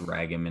and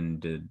drag him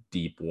into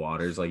deep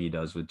waters like he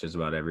does with just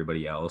about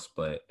everybody else.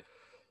 But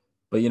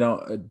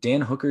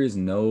Dan Hooker is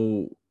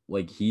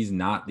he's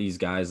not these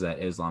guys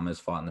that Islam has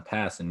fought in the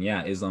past. And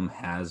yeah, Islam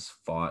has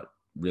fought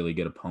really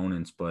good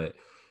opponents, but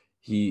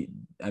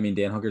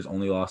Dan Hooker's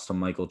only lost to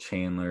Michael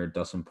Chandler,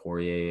 Dustin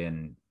Poirier,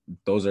 and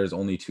those are his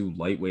only two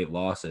lightweight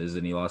losses.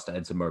 And he lost to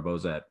Edson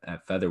Barboza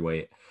at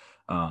featherweight.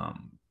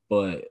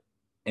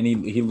 And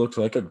he looked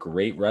like a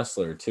great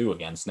wrestler too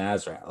against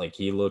Nasrat. Like,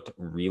 he looked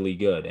really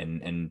good,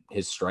 and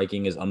his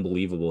striking is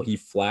unbelievable. He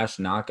flash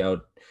knocked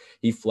out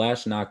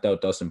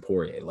Dustin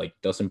Poirier. Like,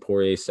 Dustin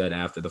Poirier said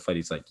after the fight,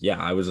 he's like, yeah,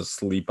 I was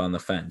asleep on the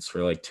fence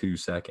for like 2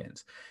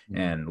 seconds.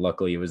 And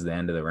luckily it was the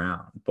end of the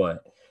round.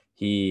 But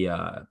he's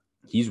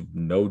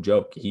no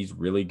joke. He's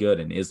really good.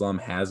 And Islam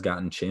has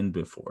gotten chinned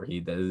before.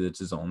 It's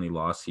his only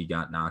loss. He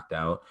got knocked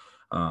out.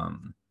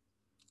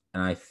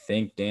 And I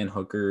think Dan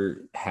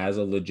Hooker has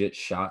a legit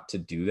shot to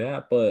do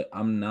that, but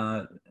I'm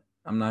not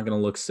going to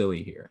look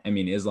silly here. I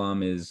mean,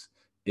 Islam is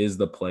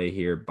the play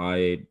here.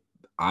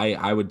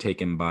 I would take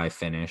him by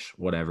finish,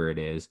 whatever it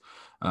is.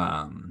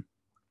 I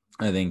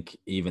think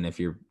even if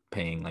you're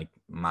paying like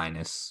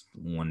minus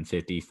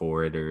 150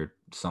 for it or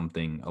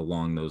something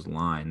along those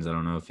lines, I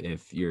don't know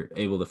if you're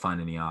able to find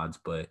any odds,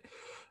 but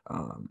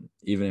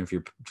even if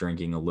you're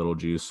drinking a little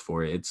juice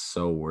for it, it's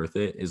so worth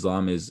it.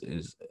 Islam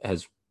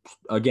has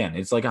again,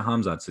 it's like a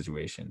Hamzat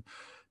situation.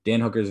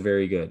 Dan Hooker is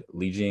very good.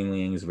 Li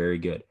Jingliang is very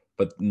good.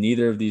 But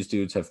neither of these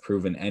dudes have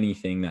proven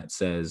anything that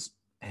says,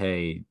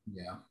 hey,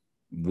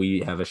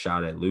 we have a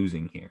shot at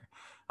losing here.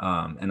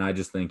 And I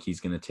just think he's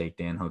going to take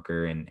Dan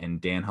Hooker.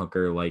 And Dan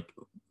Hooker, like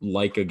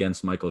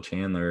against Michael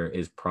Chandler,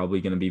 is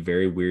probably going to be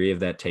very weary of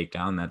that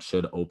takedown. That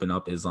should open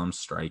up Islam's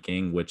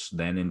striking, which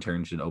then in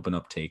turn should open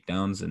up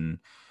takedowns. And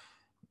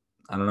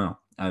I don't know.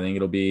 I think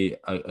it'll be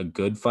a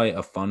good fight,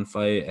 a fun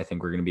fight. I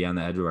think we're going to be on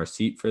the edge of our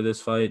seat for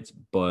this fight,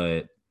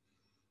 but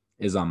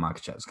Islam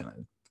Makhachev's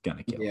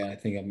gonna kill. Yeah, I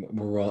think I'm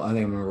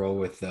gonna roll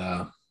with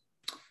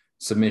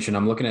submission.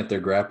 I'm looking at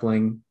their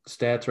grappling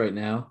stats right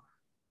now.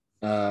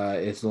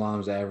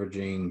 Islam's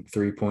averaging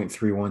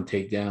 3.31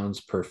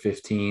 takedowns per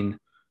 15.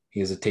 He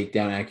has a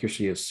takedown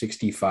accuracy of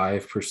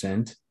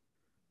 65%.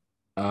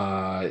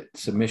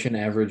 Submission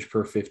average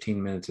per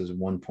 15 minutes is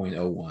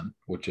 1.01,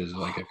 which is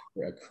like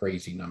a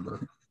crazy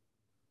number.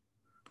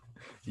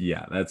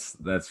 Yeah,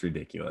 that's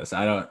ridiculous.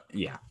 And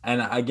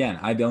again,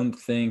 I don't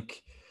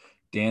think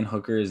Dan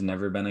Hooker has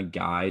never been a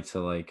guy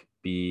to like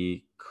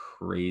be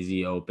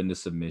crazy open to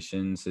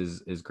submissions.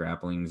 His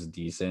grappling's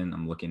decent.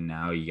 I'm looking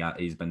now.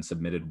 He's been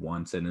submitted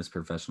once in his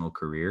professional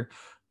career,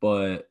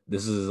 but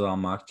this is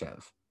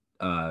Makhachev.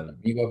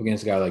 You go up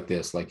against a guy like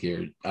this, I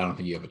don't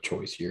think you have a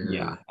choice here.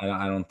 Yeah,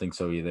 I don't think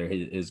so either.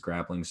 His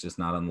grappling's just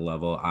not on the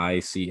level. I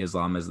see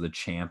Islam as the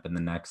champ in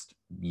the next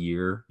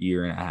year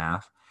and a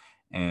half.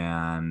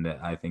 And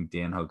I think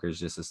Dan Hooker is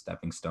just a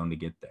stepping stone to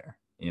get there.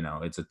 you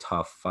know, it's a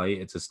tough fight.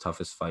 It's his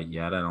toughest fight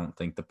yet. I don't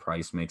think the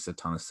price makes a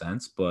ton of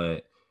sense,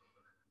 but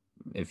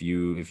if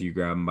you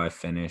grab him by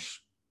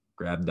finish,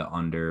 grab the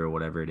under or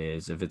whatever it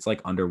is. If it's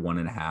like under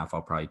 1.5,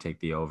 I'll probably take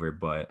the over.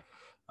 But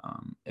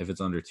if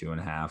it's under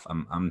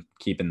 2.5, I'm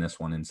keeping this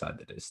one inside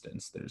the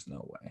distance. There's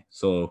no way.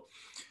 So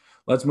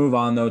let's move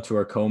on though to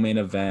our co-main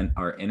event,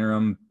 our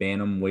interim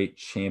bantamweight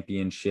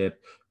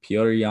championship.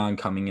 Petr Yan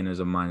coming in as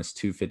a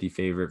 -250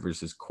 favorite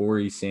versus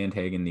Corey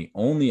Sandhagen, the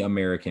only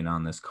American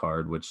on this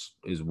card, which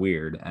is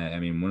weird. I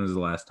mean, when was the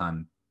last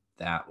time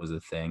that was a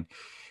thing?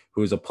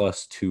 Who is a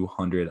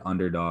 +200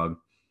 underdog?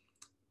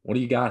 What do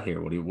you got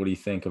here? What do you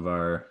think of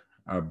our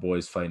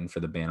boys fighting for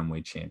the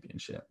bantamweight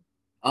championship?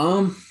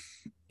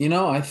 You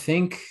know, I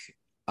think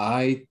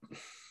I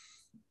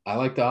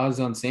like the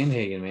odds on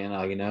Sandhagen, man.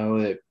 I know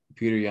that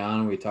Petr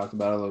Yan, we talked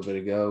about a little bit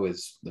ago,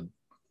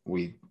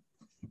 we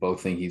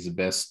both think he's the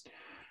best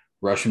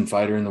Russian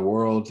fighter in the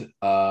world.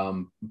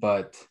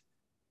 But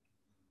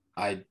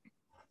I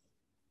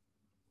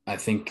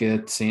think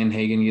that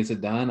Sandhagen gets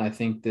it done. I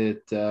think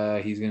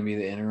that he's going to be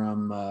the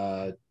interim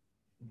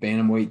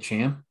bantamweight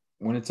champ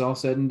when it's all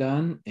said and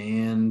done.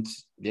 And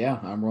yeah,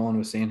 I'm rolling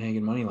with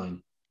Sandhagen money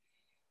line.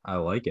 I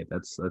like it.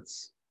 That's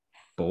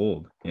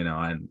bold, you know.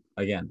 And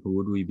again, who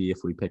would we be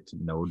if we picked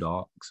no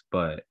dogs?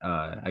 But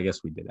I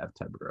guess we did have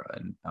Tebra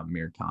and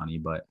Amir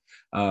Khani, but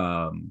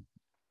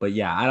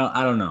yeah,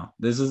 I don't know.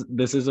 This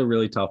is a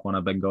really tough one.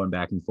 I've been going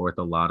back and forth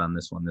a lot on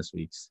this one this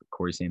week.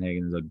 Corey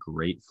Sandhagen is a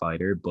great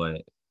fighter,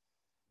 but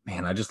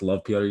man, I just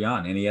love Petr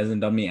Yan, and he hasn't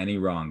done me any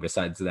wrong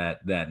besides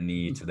that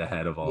knee to the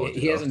head of all.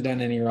 He hasn't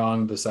done any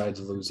wrong besides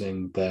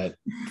losing that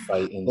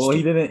fight.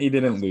 He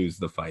didn't lose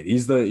the fight.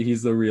 He's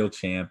the real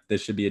champ.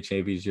 This should be a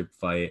championship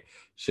fight.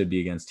 Should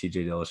be against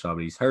TJ Dillashaw,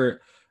 but he's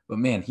hurt. But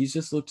man, he's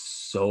just looked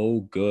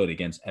so good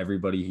against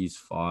everybody he's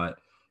fought.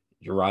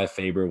 Uriah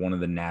Faber, one of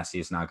the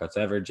nastiest knockouts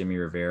ever. Jimmy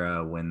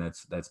Rivera, a win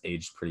that's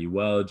aged pretty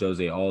well.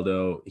 Jose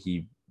Aldo,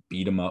 he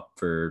beat him up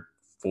for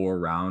 4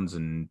 rounds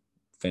and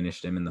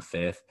finished him in the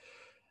 5th.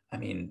 I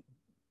mean,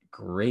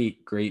 great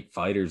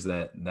fighters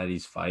that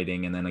he's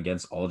fighting. And then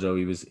against Aljo,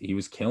 he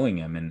was killing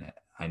him. And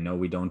I know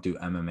we don't do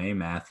MMA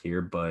math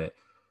here, but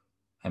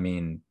I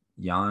mean,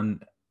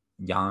 Yan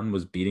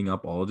was beating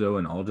up Aljo,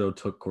 and Aljo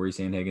took Corey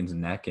Sandhagen's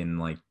neck in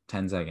like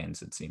 10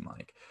 seconds, it seemed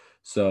like.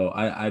 So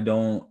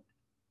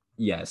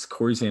yes,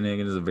 Corey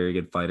Sandhagen is a very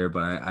good fighter,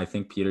 but I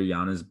think Petr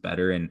Yan is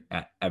better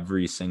at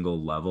every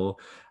single level.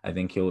 I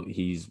think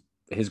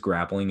his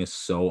grappling is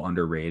so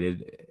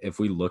underrated. If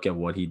we look at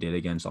what he did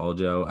against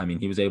Aljo, I mean,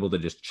 he was able to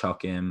just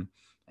chuck him,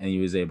 and he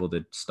was able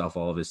to stuff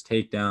all of his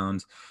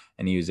takedowns,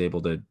 and he was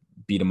able to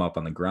beat him up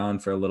on the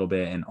ground for a little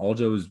bit. And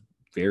Aljo is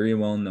very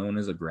well known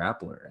as a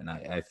grappler. And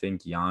I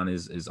think Yan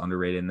is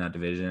underrated in that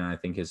division. I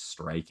think his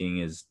striking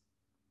is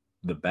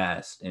the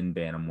best in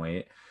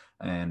bantamweight.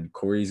 And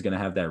Corey's going to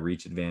have that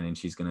reach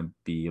advantage. He's going to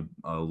be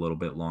a little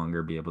bit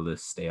longer, be able to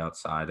stay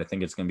outside. I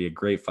think it's going to be a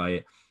great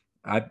fight.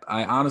 I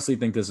honestly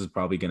think this is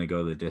probably going to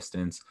go the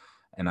distance,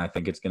 and I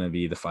think it's going to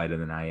be the fight of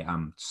the night.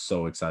 I'm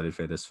so excited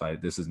for this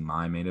fight. This is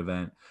my main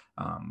event,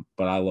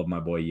 but I love my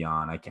boy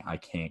Yan. I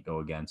can't go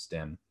against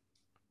him.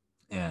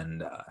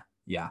 And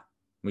yeah,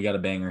 we got a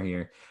banger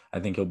here. I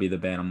think he'll be the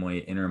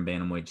interim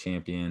bantamweight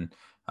champion.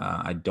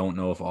 I don't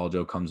know if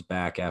Aljo comes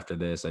back after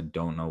this. I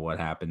don't know what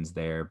happens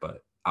there,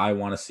 but I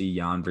want to see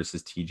Yan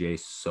versus TJ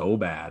so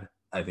bad.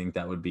 I think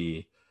that would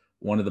be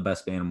one of the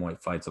best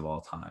bantamweight fights of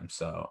all time.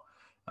 So,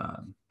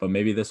 but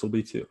maybe this will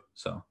be too.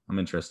 So I'm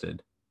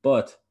interested.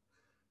 But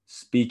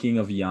speaking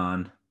of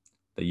Yan,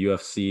 the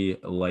UFC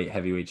light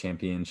heavyweight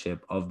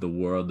championship of the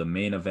world, the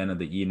main event of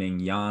the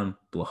evening, Jan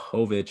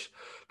Blachowicz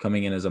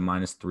coming in as a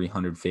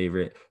 -300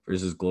 favorite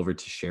versus Glover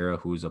Teixeira,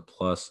 who's a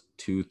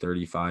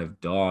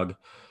 +235 dog.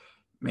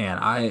 Man,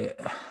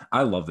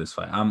 I love this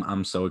fight.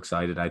 I'm so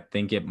excited. I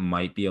think it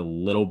might be a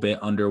little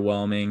bit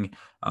underwhelming.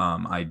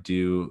 I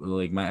do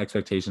like, my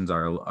expectations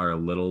are a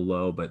little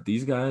low, but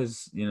these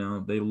guys, you know,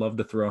 they love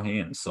to throw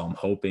hands. So I'm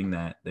hoping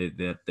that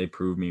they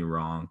prove me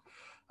wrong.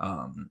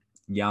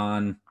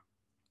 Jan,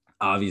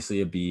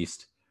 obviously a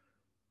beast.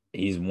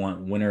 He's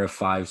winner of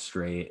 5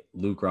 straight.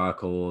 Luke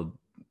Rockhold,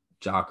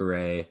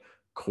 Jacare,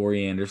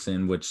 Corey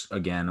Anderson, which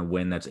again, a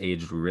win that's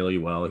aged really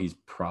well. He's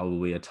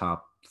probably a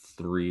top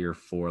 3 or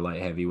 4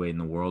 light heavyweight in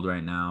the world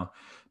right now.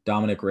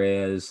 Dominic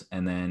Reyes,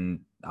 and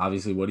then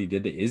obviously what he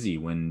did to Izzy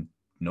when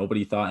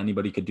nobody thought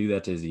anybody could do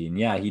that to Izzy. And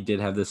yeah, he did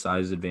have the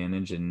size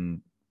advantage,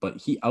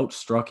 but he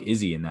outstruck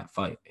Izzy in that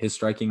fight. His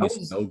striking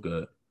is so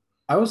good.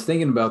 I was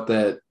thinking about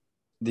that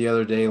the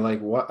other day.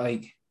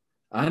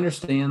 I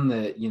understand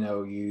that, you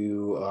know,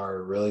 you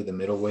are really the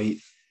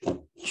middleweight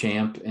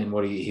champ, and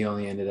he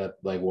only ended up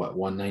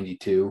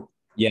 192.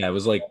 Yeah, it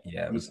was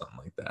something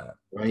like that.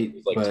 Right.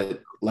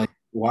 But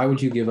why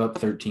would you give up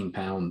 13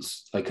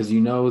 pounds? Because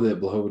you know that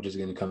Blachowicz is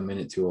going to come in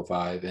at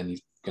 205, and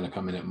he's going to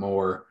come in at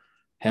more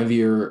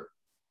heavier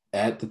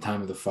at the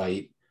time of the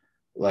fight.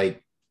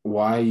 Why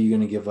are you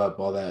going to give up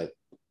all that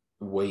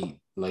weight?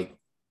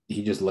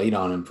 He just laid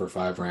on him for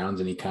 5 rounds,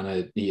 and he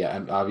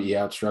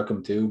outstruck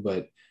him too,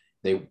 but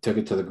they took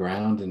it to the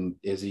ground and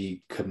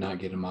Izzy could not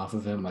get him off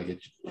of him. Like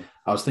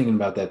I was thinking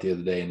about that the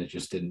other day, and it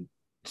just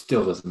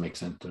still doesn't make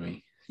sense to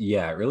me.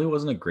 Yeah, it really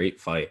wasn't a great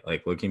fight.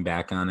 Like looking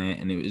back on it,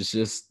 and it was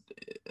just,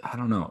 I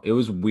don't know, it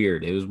was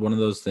weird. It was one of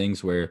those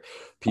things where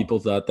people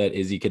thought that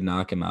Izzy could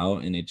knock him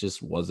out, and it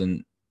just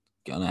wasn't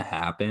gonna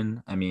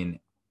happen. I mean,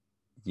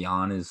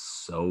 Jan is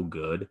so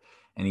good,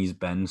 and he's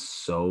been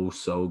so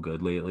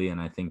good lately,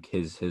 and I think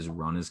his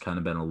run has kind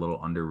of been a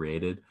little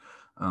underrated.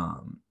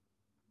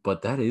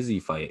 But that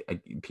Izzy fight,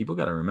 people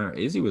got to remember,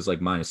 Izzy was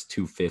like minus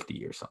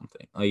 250 or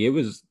something. Like it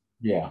was,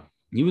 yeah,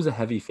 he was a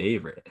heavy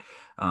favorite.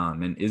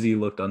 And Izzy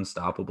looked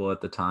unstoppable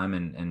at the time,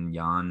 and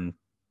Jan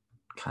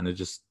kind of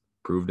just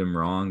proved him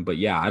wrong. But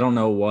yeah, I don't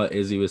know what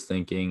Izzy was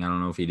thinking. I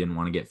don't know if he didn't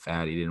want to get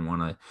fat. He didn't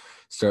want to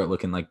start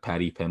looking like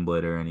Patty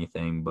Pimblett or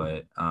anything.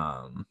 But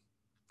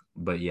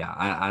yeah,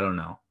 I don't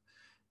know.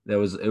 It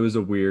was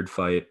a weird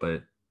fight,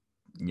 but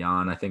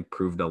Jan, I think,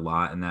 proved a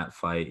lot in that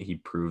fight. He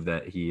proved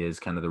that he is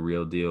kind of the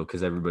real deal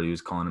because everybody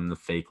was calling him the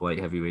fake light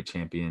heavyweight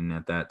champion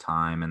at that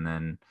time. And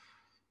then,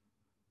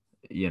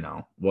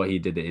 what he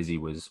did to Izzy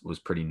was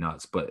pretty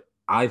nuts. But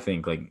I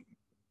think like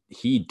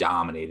he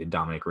dominated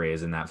Dominic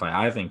Reyes in that fight.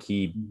 I think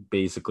he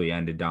basically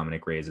ended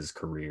Dominic Reyes'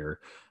 career.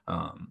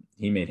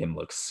 He made him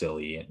look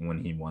silly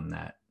when he won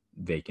that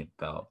vacant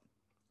belt.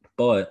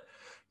 But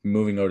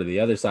moving over to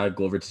the other side,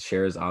 Glover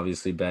Teixeira has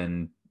obviously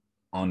been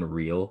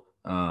unreal.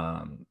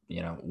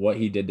 What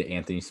he did to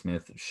Anthony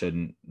Smith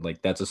shouldn't,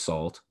 like, that's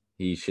assault.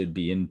 He should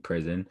be in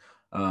prison.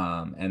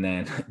 And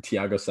then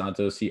Thiago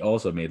Santos, he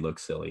also made look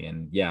silly.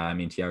 And yeah, I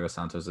mean, Thiago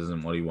Santos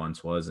isn't what he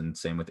once was. And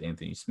same with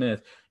Anthony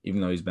Smith, even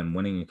though he's been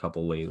winning a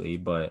couple lately.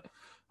 But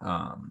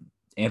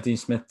Anthony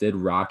Smith did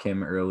rock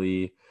him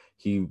early.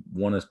 He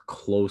won a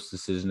close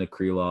decision to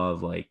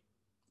Krylov. Like,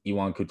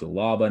 Iwan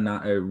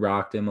Cutelaba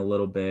rocked him a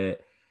little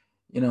bit.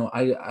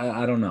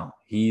 I don't know.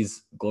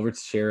 Glover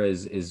Teixeira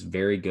is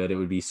very good. It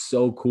would be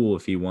so cool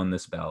if he won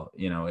this belt.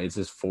 It's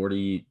his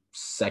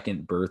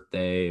 42nd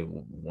birthday.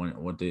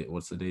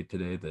 What's the date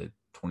today? The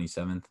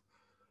 27th.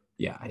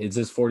 Yeah, it's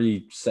his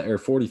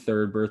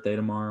 43rd birthday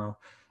tomorrow.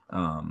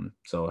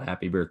 So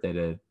happy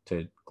birthday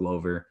to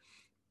Glover.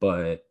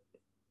 But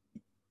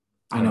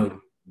I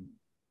know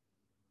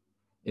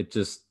it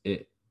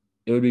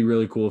would be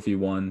really cool if he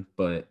won,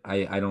 but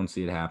I don't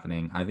see it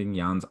happening. I think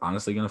Jan's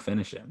honestly going to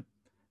finish him.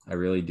 I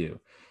really do.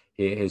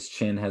 His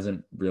chin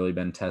hasn't really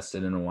been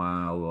tested in a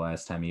while. The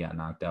last time he got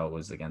knocked out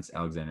was against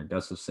Alexander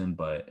Gustafsson,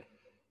 but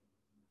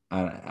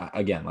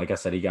again, like I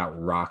said, he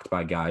got rocked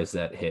by guys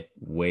that hit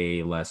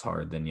way less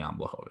hard than Jan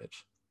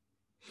Blachowicz.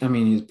 I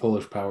mean, he's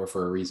Polish power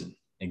for a reason.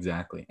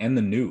 Exactly. And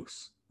the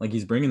noose. Like,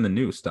 he's bringing the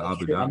noose to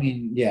Abu Dhabi. I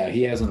mean, yeah,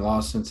 he hasn't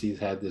lost since he's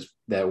had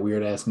that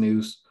weird ass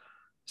noose.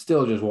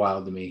 Still just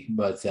wild to me.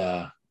 But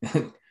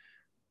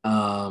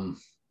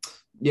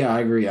yeah, I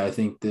agree. I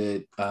think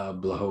that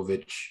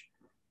Blachowicz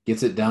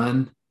gets it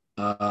done.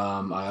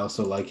 I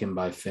also like him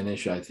by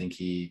finish. I think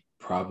he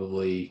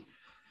probably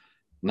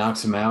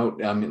knocks him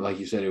out. I mean, like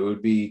you said, it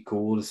would be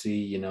cool to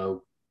see,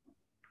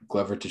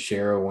 Glover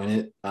Teixeira win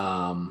it.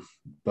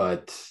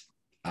 But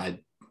I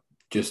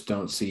just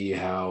don't see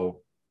how,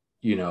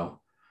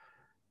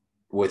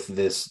 with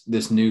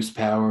this noose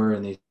power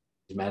and these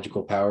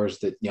magical powers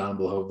that Jan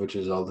Blachowicz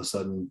has all of a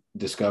sudden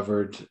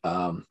discovered,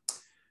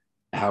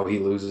 how he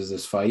loses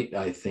this fight.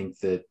 I think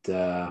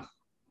that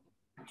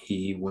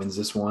he wins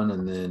this one,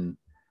 and then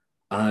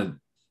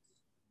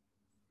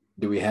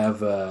do we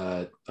have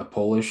a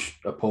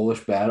Polish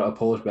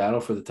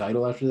battle for the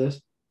title after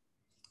this?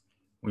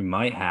 We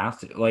might have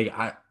to. Like,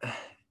 I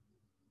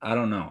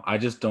don't know. I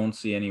just don't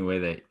see any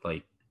way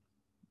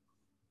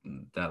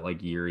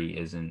that Yuri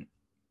isn't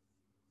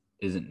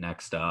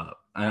next up.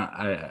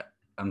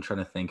 I'm trying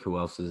to think who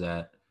else is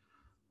at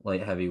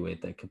light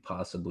heavyweight that could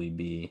possibly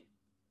be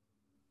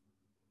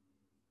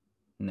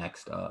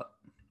next up.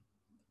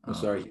 I'm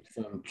sorry, he's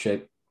from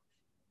Czech.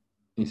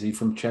 Is he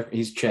from Czech?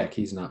 He's Czech.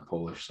 He's not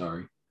Polish.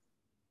 Sorry.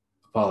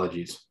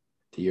 Apologies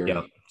to Yuri.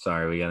 Yep.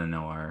 Sorry, we gotta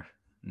know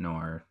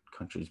our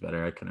countries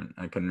better. I couldn't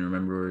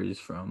remember where he's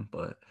from,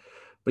 but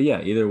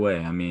yeah. Either way,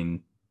 I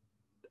mean,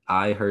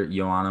 I heard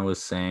Joanna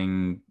was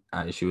saying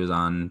she was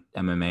on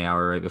MMA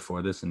Hour right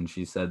before this, and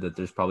she said that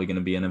there's probably going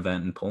to be an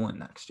event in Poland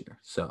next year.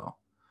 So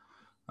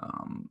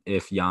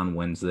if Jan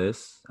wins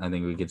this, I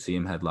think we could see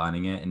him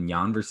headlining it. And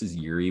Jan versus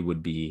Yuri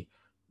would be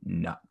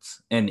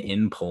nuts. And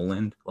in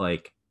Poland,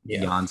 like,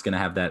 Jan's going to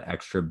have that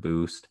extra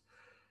boost.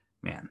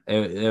 Man,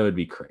 it would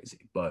be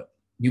crazy. But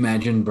you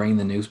imagine bringing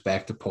the noose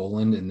back to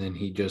Poland, and then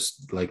he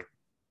just, like,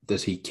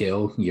 does he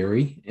kill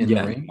Yuri in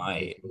the ring? He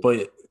might.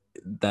 But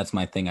that's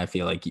my thing. I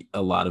feel like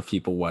a lot of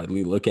people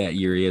widely look at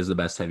Yuri as the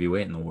best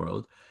heavyweight in the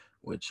world,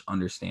 which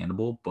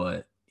understandable,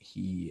 but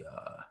he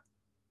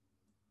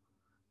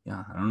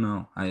I don't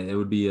know. It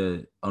would be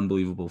an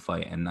unbelievable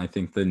fight, and I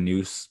think the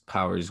noose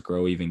powers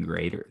grow even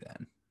greater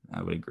then.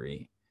 I would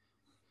agree.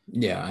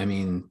 Yeah, I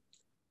mean,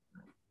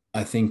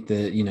 I think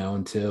that,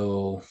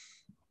 until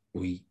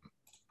we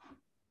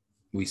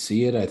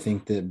see it, I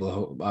think that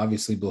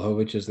obviously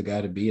Blachowicz is the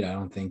guy to beat. I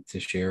don't think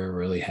Teixeira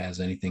really has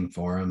anything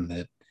for him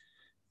that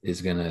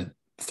is going to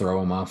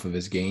throw him off of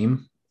his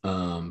game.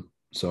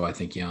 So I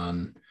think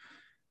Jan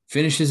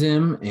finishes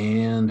him,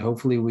 and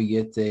hopefully we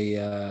get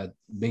a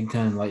big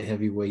time light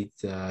heavyweight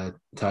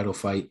title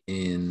fight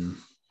in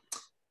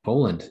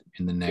Poland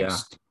in the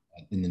next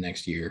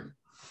year.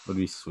 Would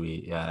be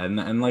sweet. Yeah.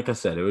 And like I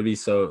said, it would be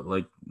so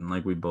like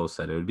we both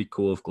said, it would be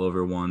cool if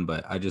Glover won,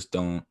 but I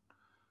don't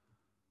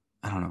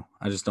know.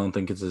 I just don't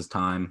think it's his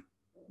time.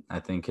 I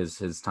think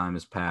his time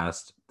has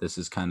passed. This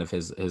is kind of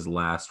his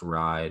last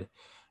ride,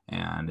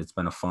 and it's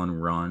been a fun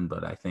run,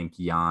 but I think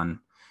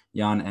Jan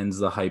ends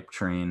the hype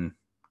train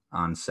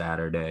on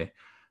Saturday.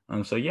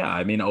 So yeah,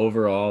 I mean,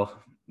 overall,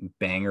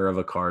 banger of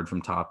a card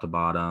from top to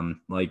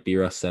bottom. Like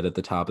B-Russ said at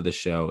the top of the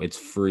show, it's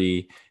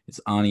free. It's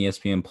on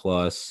ESPN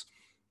Plus.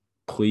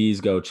 Please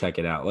go check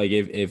it out. Like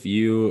if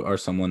you are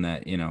someone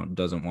that,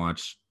 doesn't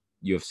watch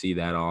UFC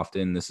that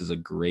often, this is a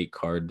great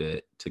card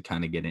to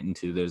kind of get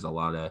into. There's a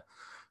lot of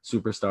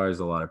superstars,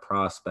 a lot of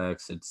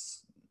prospects.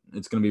 It's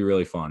going to be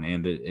really fun,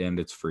 and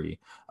it's free.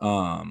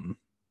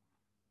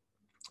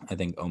 I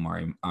think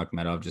Omari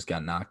Akhmedov just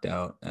got knocked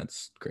out.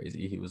 That's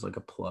crazy. He was like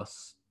a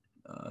plus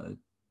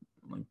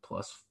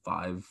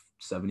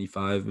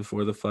 575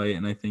 before the fight,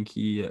 and I think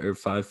or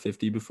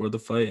 550 before the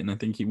fight, and I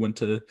think he went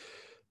to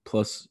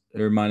plus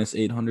or minus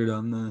 800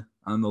 on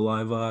the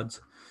live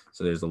odds.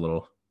 So there's a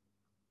little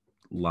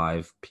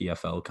live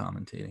PFL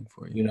commentating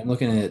for you. I'm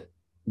looking at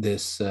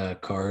this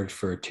card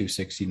for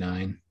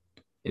 269.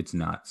 It's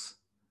nuts.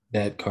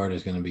 That card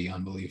is going to be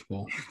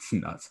unbelievable. It's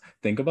nuts.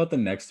 Think about the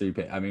next three.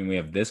 I mean, we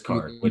have this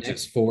card, which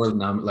is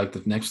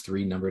the next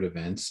three numbered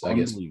events.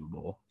 Unbelievable.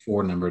 I guess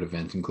 4 numbered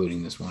events,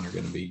 including this one, are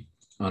going to be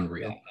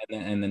unreal.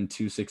 And then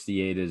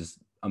 268 is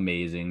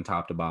amazing,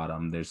 top to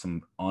bottom. There's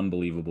some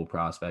unbelievable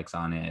prospects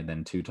on it. And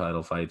then 2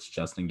 title fights,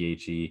 Justin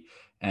Gaethje,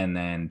 and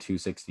then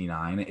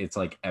 269. It's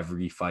like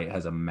every fight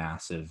has a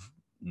massive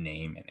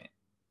name in it.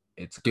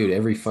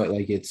 Every fight,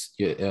 like it's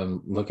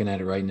looking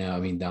at it right now. I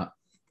mean,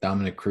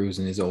 Dominic Cruz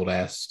and his old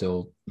ass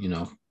still,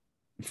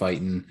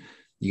 fighting.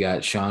 You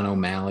got Sean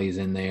O'Malley's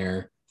in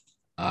there,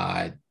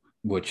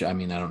 which, I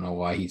mean, I don't know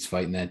why he's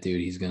fighting that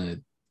dude. He's going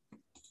to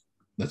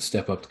let's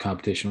step up the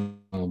competition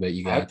a little bit.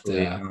 You got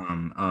actually,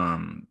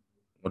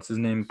 what's his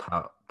name?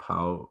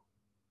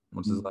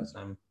 What's his last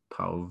name?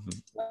 Paiva.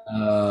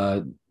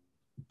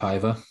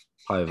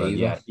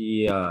 Yeah,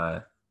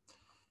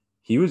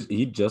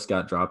 he just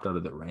got dropped out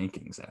of the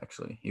rankings.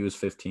 Actually, he was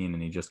 15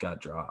 and he just got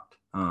dropped.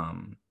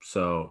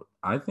 So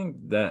I think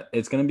that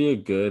it's going to be a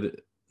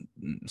good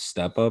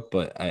step up,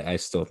 but I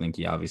still think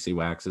he obviously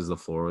waxes the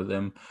floor with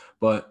him.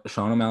 But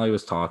Sean O'Malley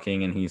was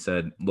talking and he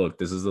said, look,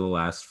 this is the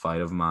last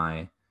fight of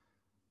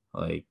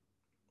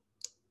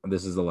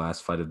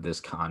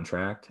this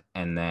contract,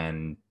 and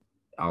then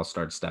I'll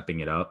start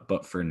stepping it up.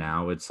 But for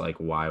now, it's like,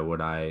 why would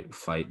I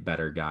fight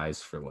better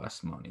guys for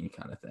less money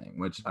kind of thing,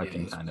 which I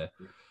can kind of.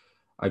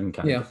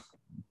 Yeah.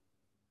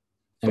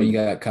 I mean, you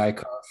got Kai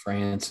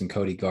France and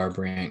Cody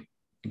Garbrandt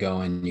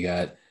going. You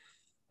got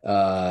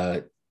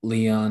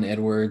Leon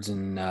Edwards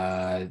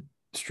and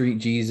Street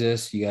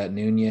Jesus. You got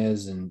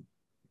Nunez and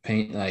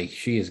Payne. Like,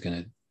 she is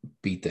going to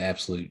beat the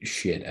absolute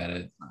shit out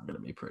of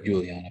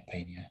Juliana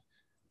Pena.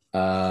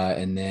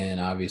 And then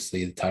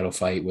obviously the title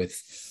fight with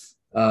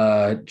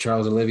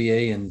Charles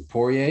Olivier and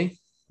Poirier.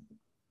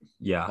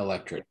 Yeah.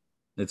 Electric.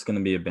 It's going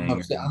to be a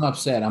banger. I'm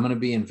upset. I'm going to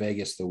be in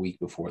Vegas the week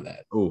before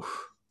that.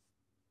 Oof.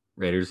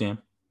 Raiders game?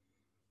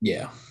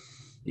 Yeah.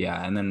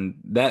 Yeah, and then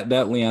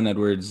that Leon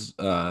Edwards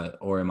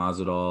Ori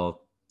Masvidal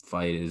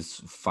fight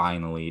is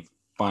finally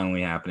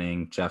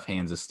happening. Jeff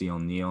hands a Steel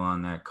Neal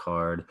on that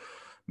card.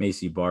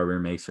 Macy Barber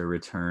makes her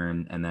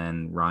return, and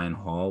then Ryan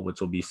Hall,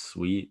 which will be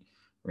sweet.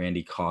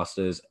 Randy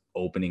Costa is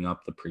opening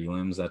up the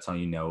prelims. That's how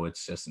you know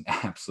it's just an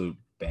absolute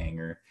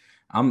banger.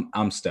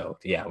 I'm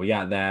stoked. Yeah, we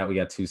got that. We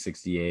got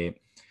 268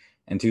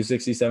 and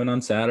 267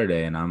 on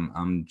Saturday, and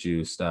I'm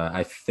juiced.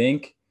 I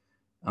think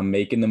I'm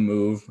making the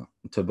move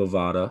to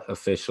Bovada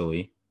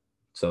officially.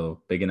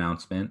 So big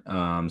announcement.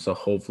 So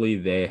hopefully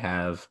they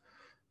have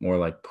more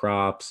like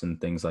props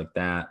and things like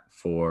that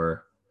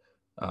for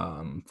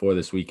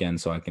this weekend,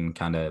 so I can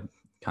kind of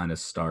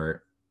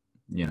start,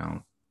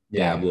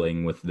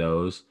 dabbling with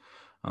those.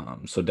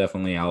 So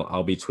definitely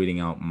I'll be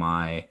tweeting out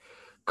my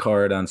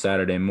card on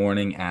Saturday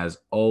morning. As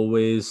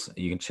always,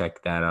 you can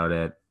check that out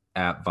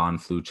at Von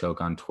Fluchoke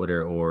on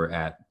Twitter or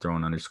at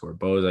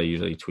 @throne_bows. I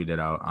usually tweet it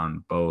out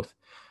on both.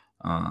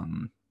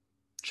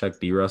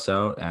 Check B-Russ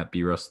out at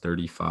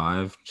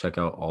BRuss35. Check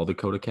out all the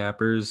Coda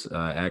Cappers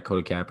at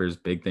Coda Cappers.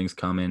 Big things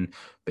coming.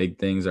 Big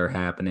things are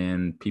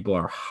happening. People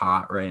are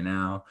hot right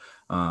now.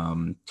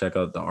 Check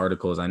out the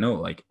articles. I know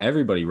like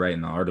everybody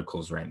writing the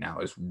articles right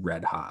now is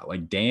red hot.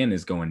 Like Dan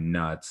is going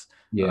nuts.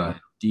 Yeah.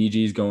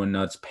 DG's going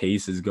nuts.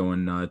 Pace is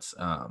going nuts.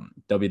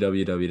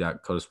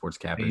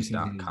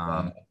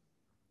 www.codasportscappers.com.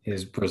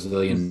 His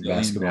Brazilian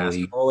basketball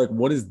league. Like,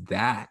 what is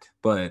that?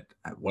 But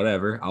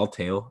whatever. I'll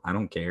tail. I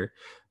don't care.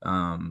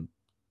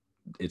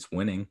 It's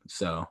winning.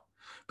 So,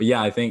 but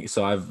yeah, I think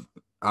so. I've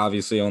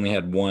obviously only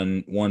had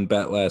one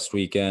bet last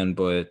weekend,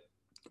 but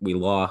we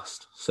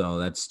lost. So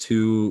that's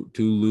two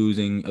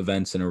losing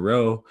events in a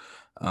row.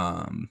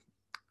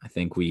 I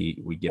think we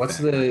get what's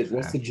back on the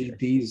track here.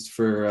 GPs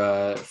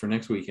for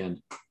next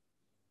weekend?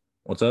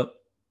 What's up?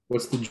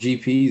 What's the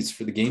GPs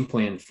for the game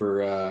plan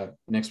for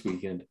next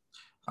weekend?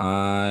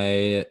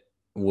 I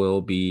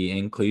will be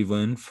in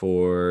Cleveland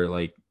for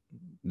like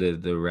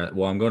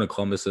well, I'm going to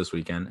Columbus this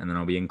weekend, and then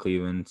I'll be in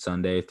Cleveland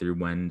Sunday through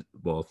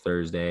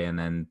Thursday, and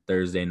then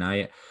Thursday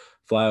night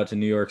fly out to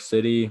New York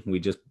City.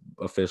 We just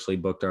officially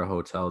booked our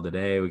hotel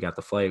today. We got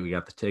the flight, we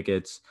got the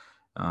tickets,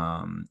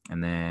 and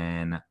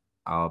then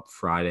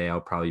Friday I'll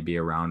probably be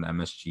around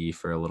MSG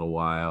for a little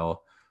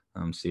while,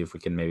 see if we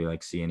can maybe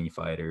like see any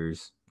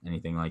fighters,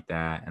 anything like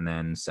that, and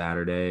then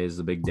Saturday is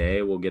the big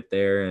day. We'll get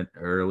there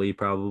early,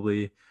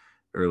 probably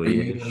Are you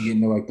early. able to get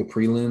into like the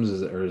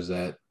prelims, or is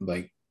that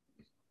like,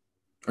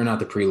 or not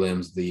the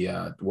prelims,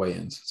 the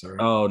weigh-ins? Sorry.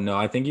 Oh no,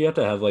 I think you have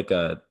to have like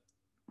a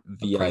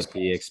price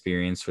VIP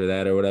experience for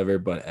that or whatever,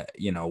 but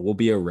we'll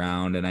be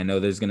around, and I know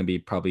there's going to be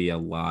probably a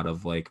lot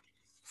of like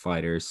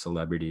fighters,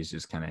 celebrities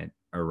just kind of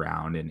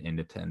around and in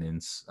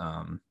attendance.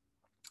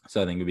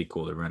 So I think it'd be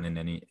cool to run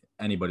into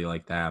anybody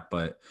like that,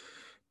 but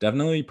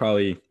definitely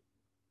probably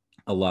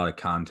a lot of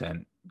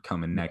content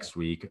coming next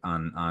week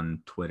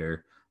on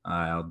Twitter.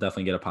 I'll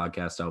definitely get a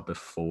podcast out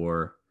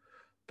before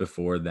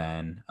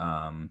then.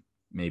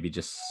 Maybe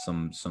just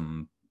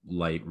some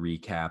light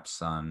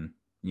recaps on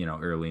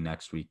early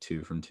next week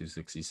too from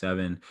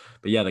 267.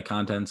 But yeah, the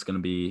content's going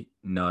to be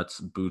nuts.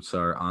 Boots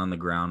are on the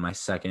ground. My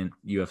second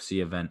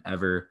UFC event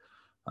ever.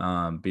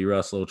 B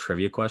Russ, little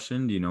trivia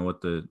question. Do you know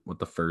what the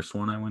first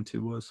one I went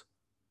to was?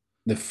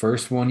 The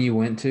first one you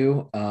went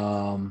to,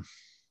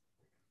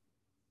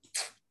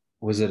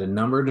 was it a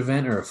numbered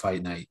event or a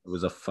fight night? It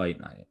was a fight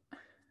night.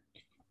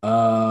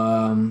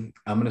 I'm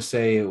gonna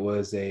say it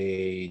was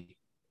a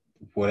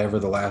whatever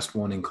the last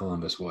one in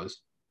Columbus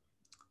was.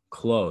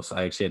 Close.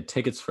 I actually had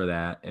tickets for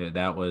that.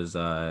 That was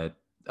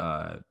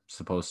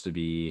supposed to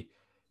be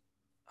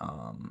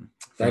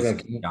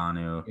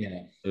Ngannou.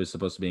 Yeah. It was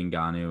supposed to be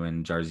Ngannou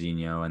and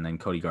Jairzinho, and then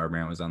Cody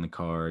Garbrandt was on the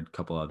card, a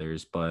couple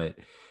others, but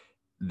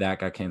that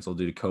got canceled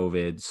due to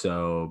COVID.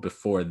 So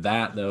before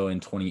that, though, in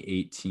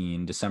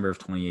December of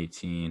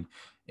 2018,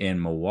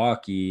 in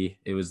Milwaukee,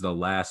 it was the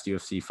last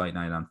UFC fight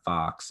night on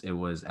Fox. It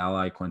was Al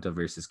Iaquinta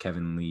versus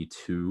Kevin Lee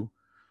 2.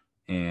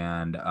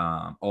 And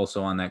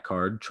also on that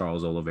card,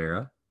 Charles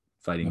Oliveira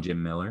fighting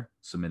Jim Miller,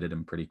 submitted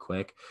him pretty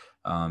quick.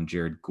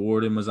 Jared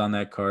Gordon was on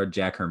that card.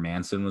 Jack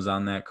Hermanson was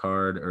on that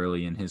card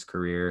early in his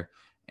career.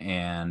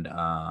 And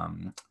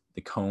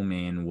the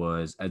co-main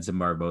was Edson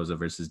Barboza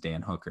versus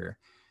Dan Hooker.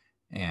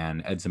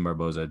 And Edson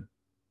Barboza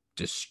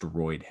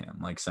destroyed him,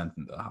 like sent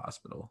him to the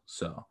hospital.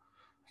 So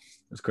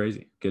it's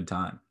crazy. Good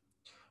time.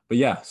 But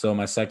yeah, so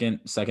my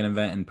second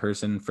event in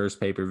person,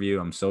 first pay-per-view.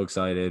 I'm so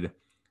excited.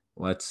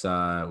 Let's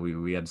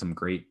we had some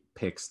great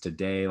picks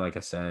today. Like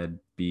I said,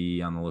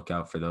 be on the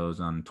lookout for those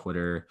on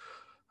Twitter.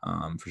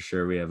 For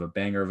sure, we have a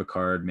banger of a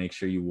card. Make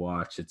sure you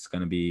watch. It's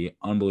going to be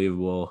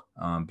unbelievable.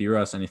 B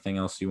Russ, anything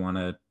else you want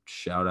to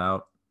shout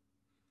out?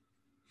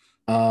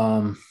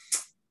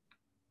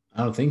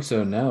 I don't think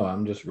so. No,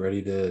 I'm just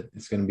ready to.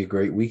 It's going to be a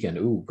great weekend.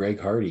 Ooh, Greg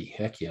Hardy.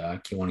 Heck yeah, I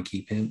can't want to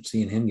keep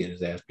seeing him get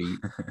his ass beat.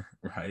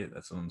 Right,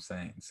 that's what I'm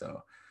saying.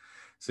 So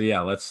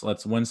yeah, let's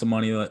win some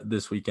money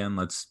this weekend.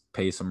 Let's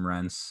pay some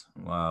rents.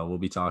 We'll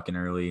be talking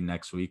early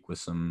next week with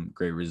some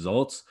great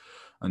results.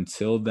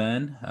 Until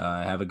then,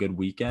 have a good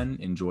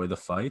weekend. Enjoy the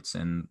fights,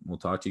 and we'll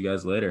talk to you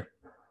guys later.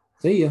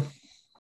 See ya.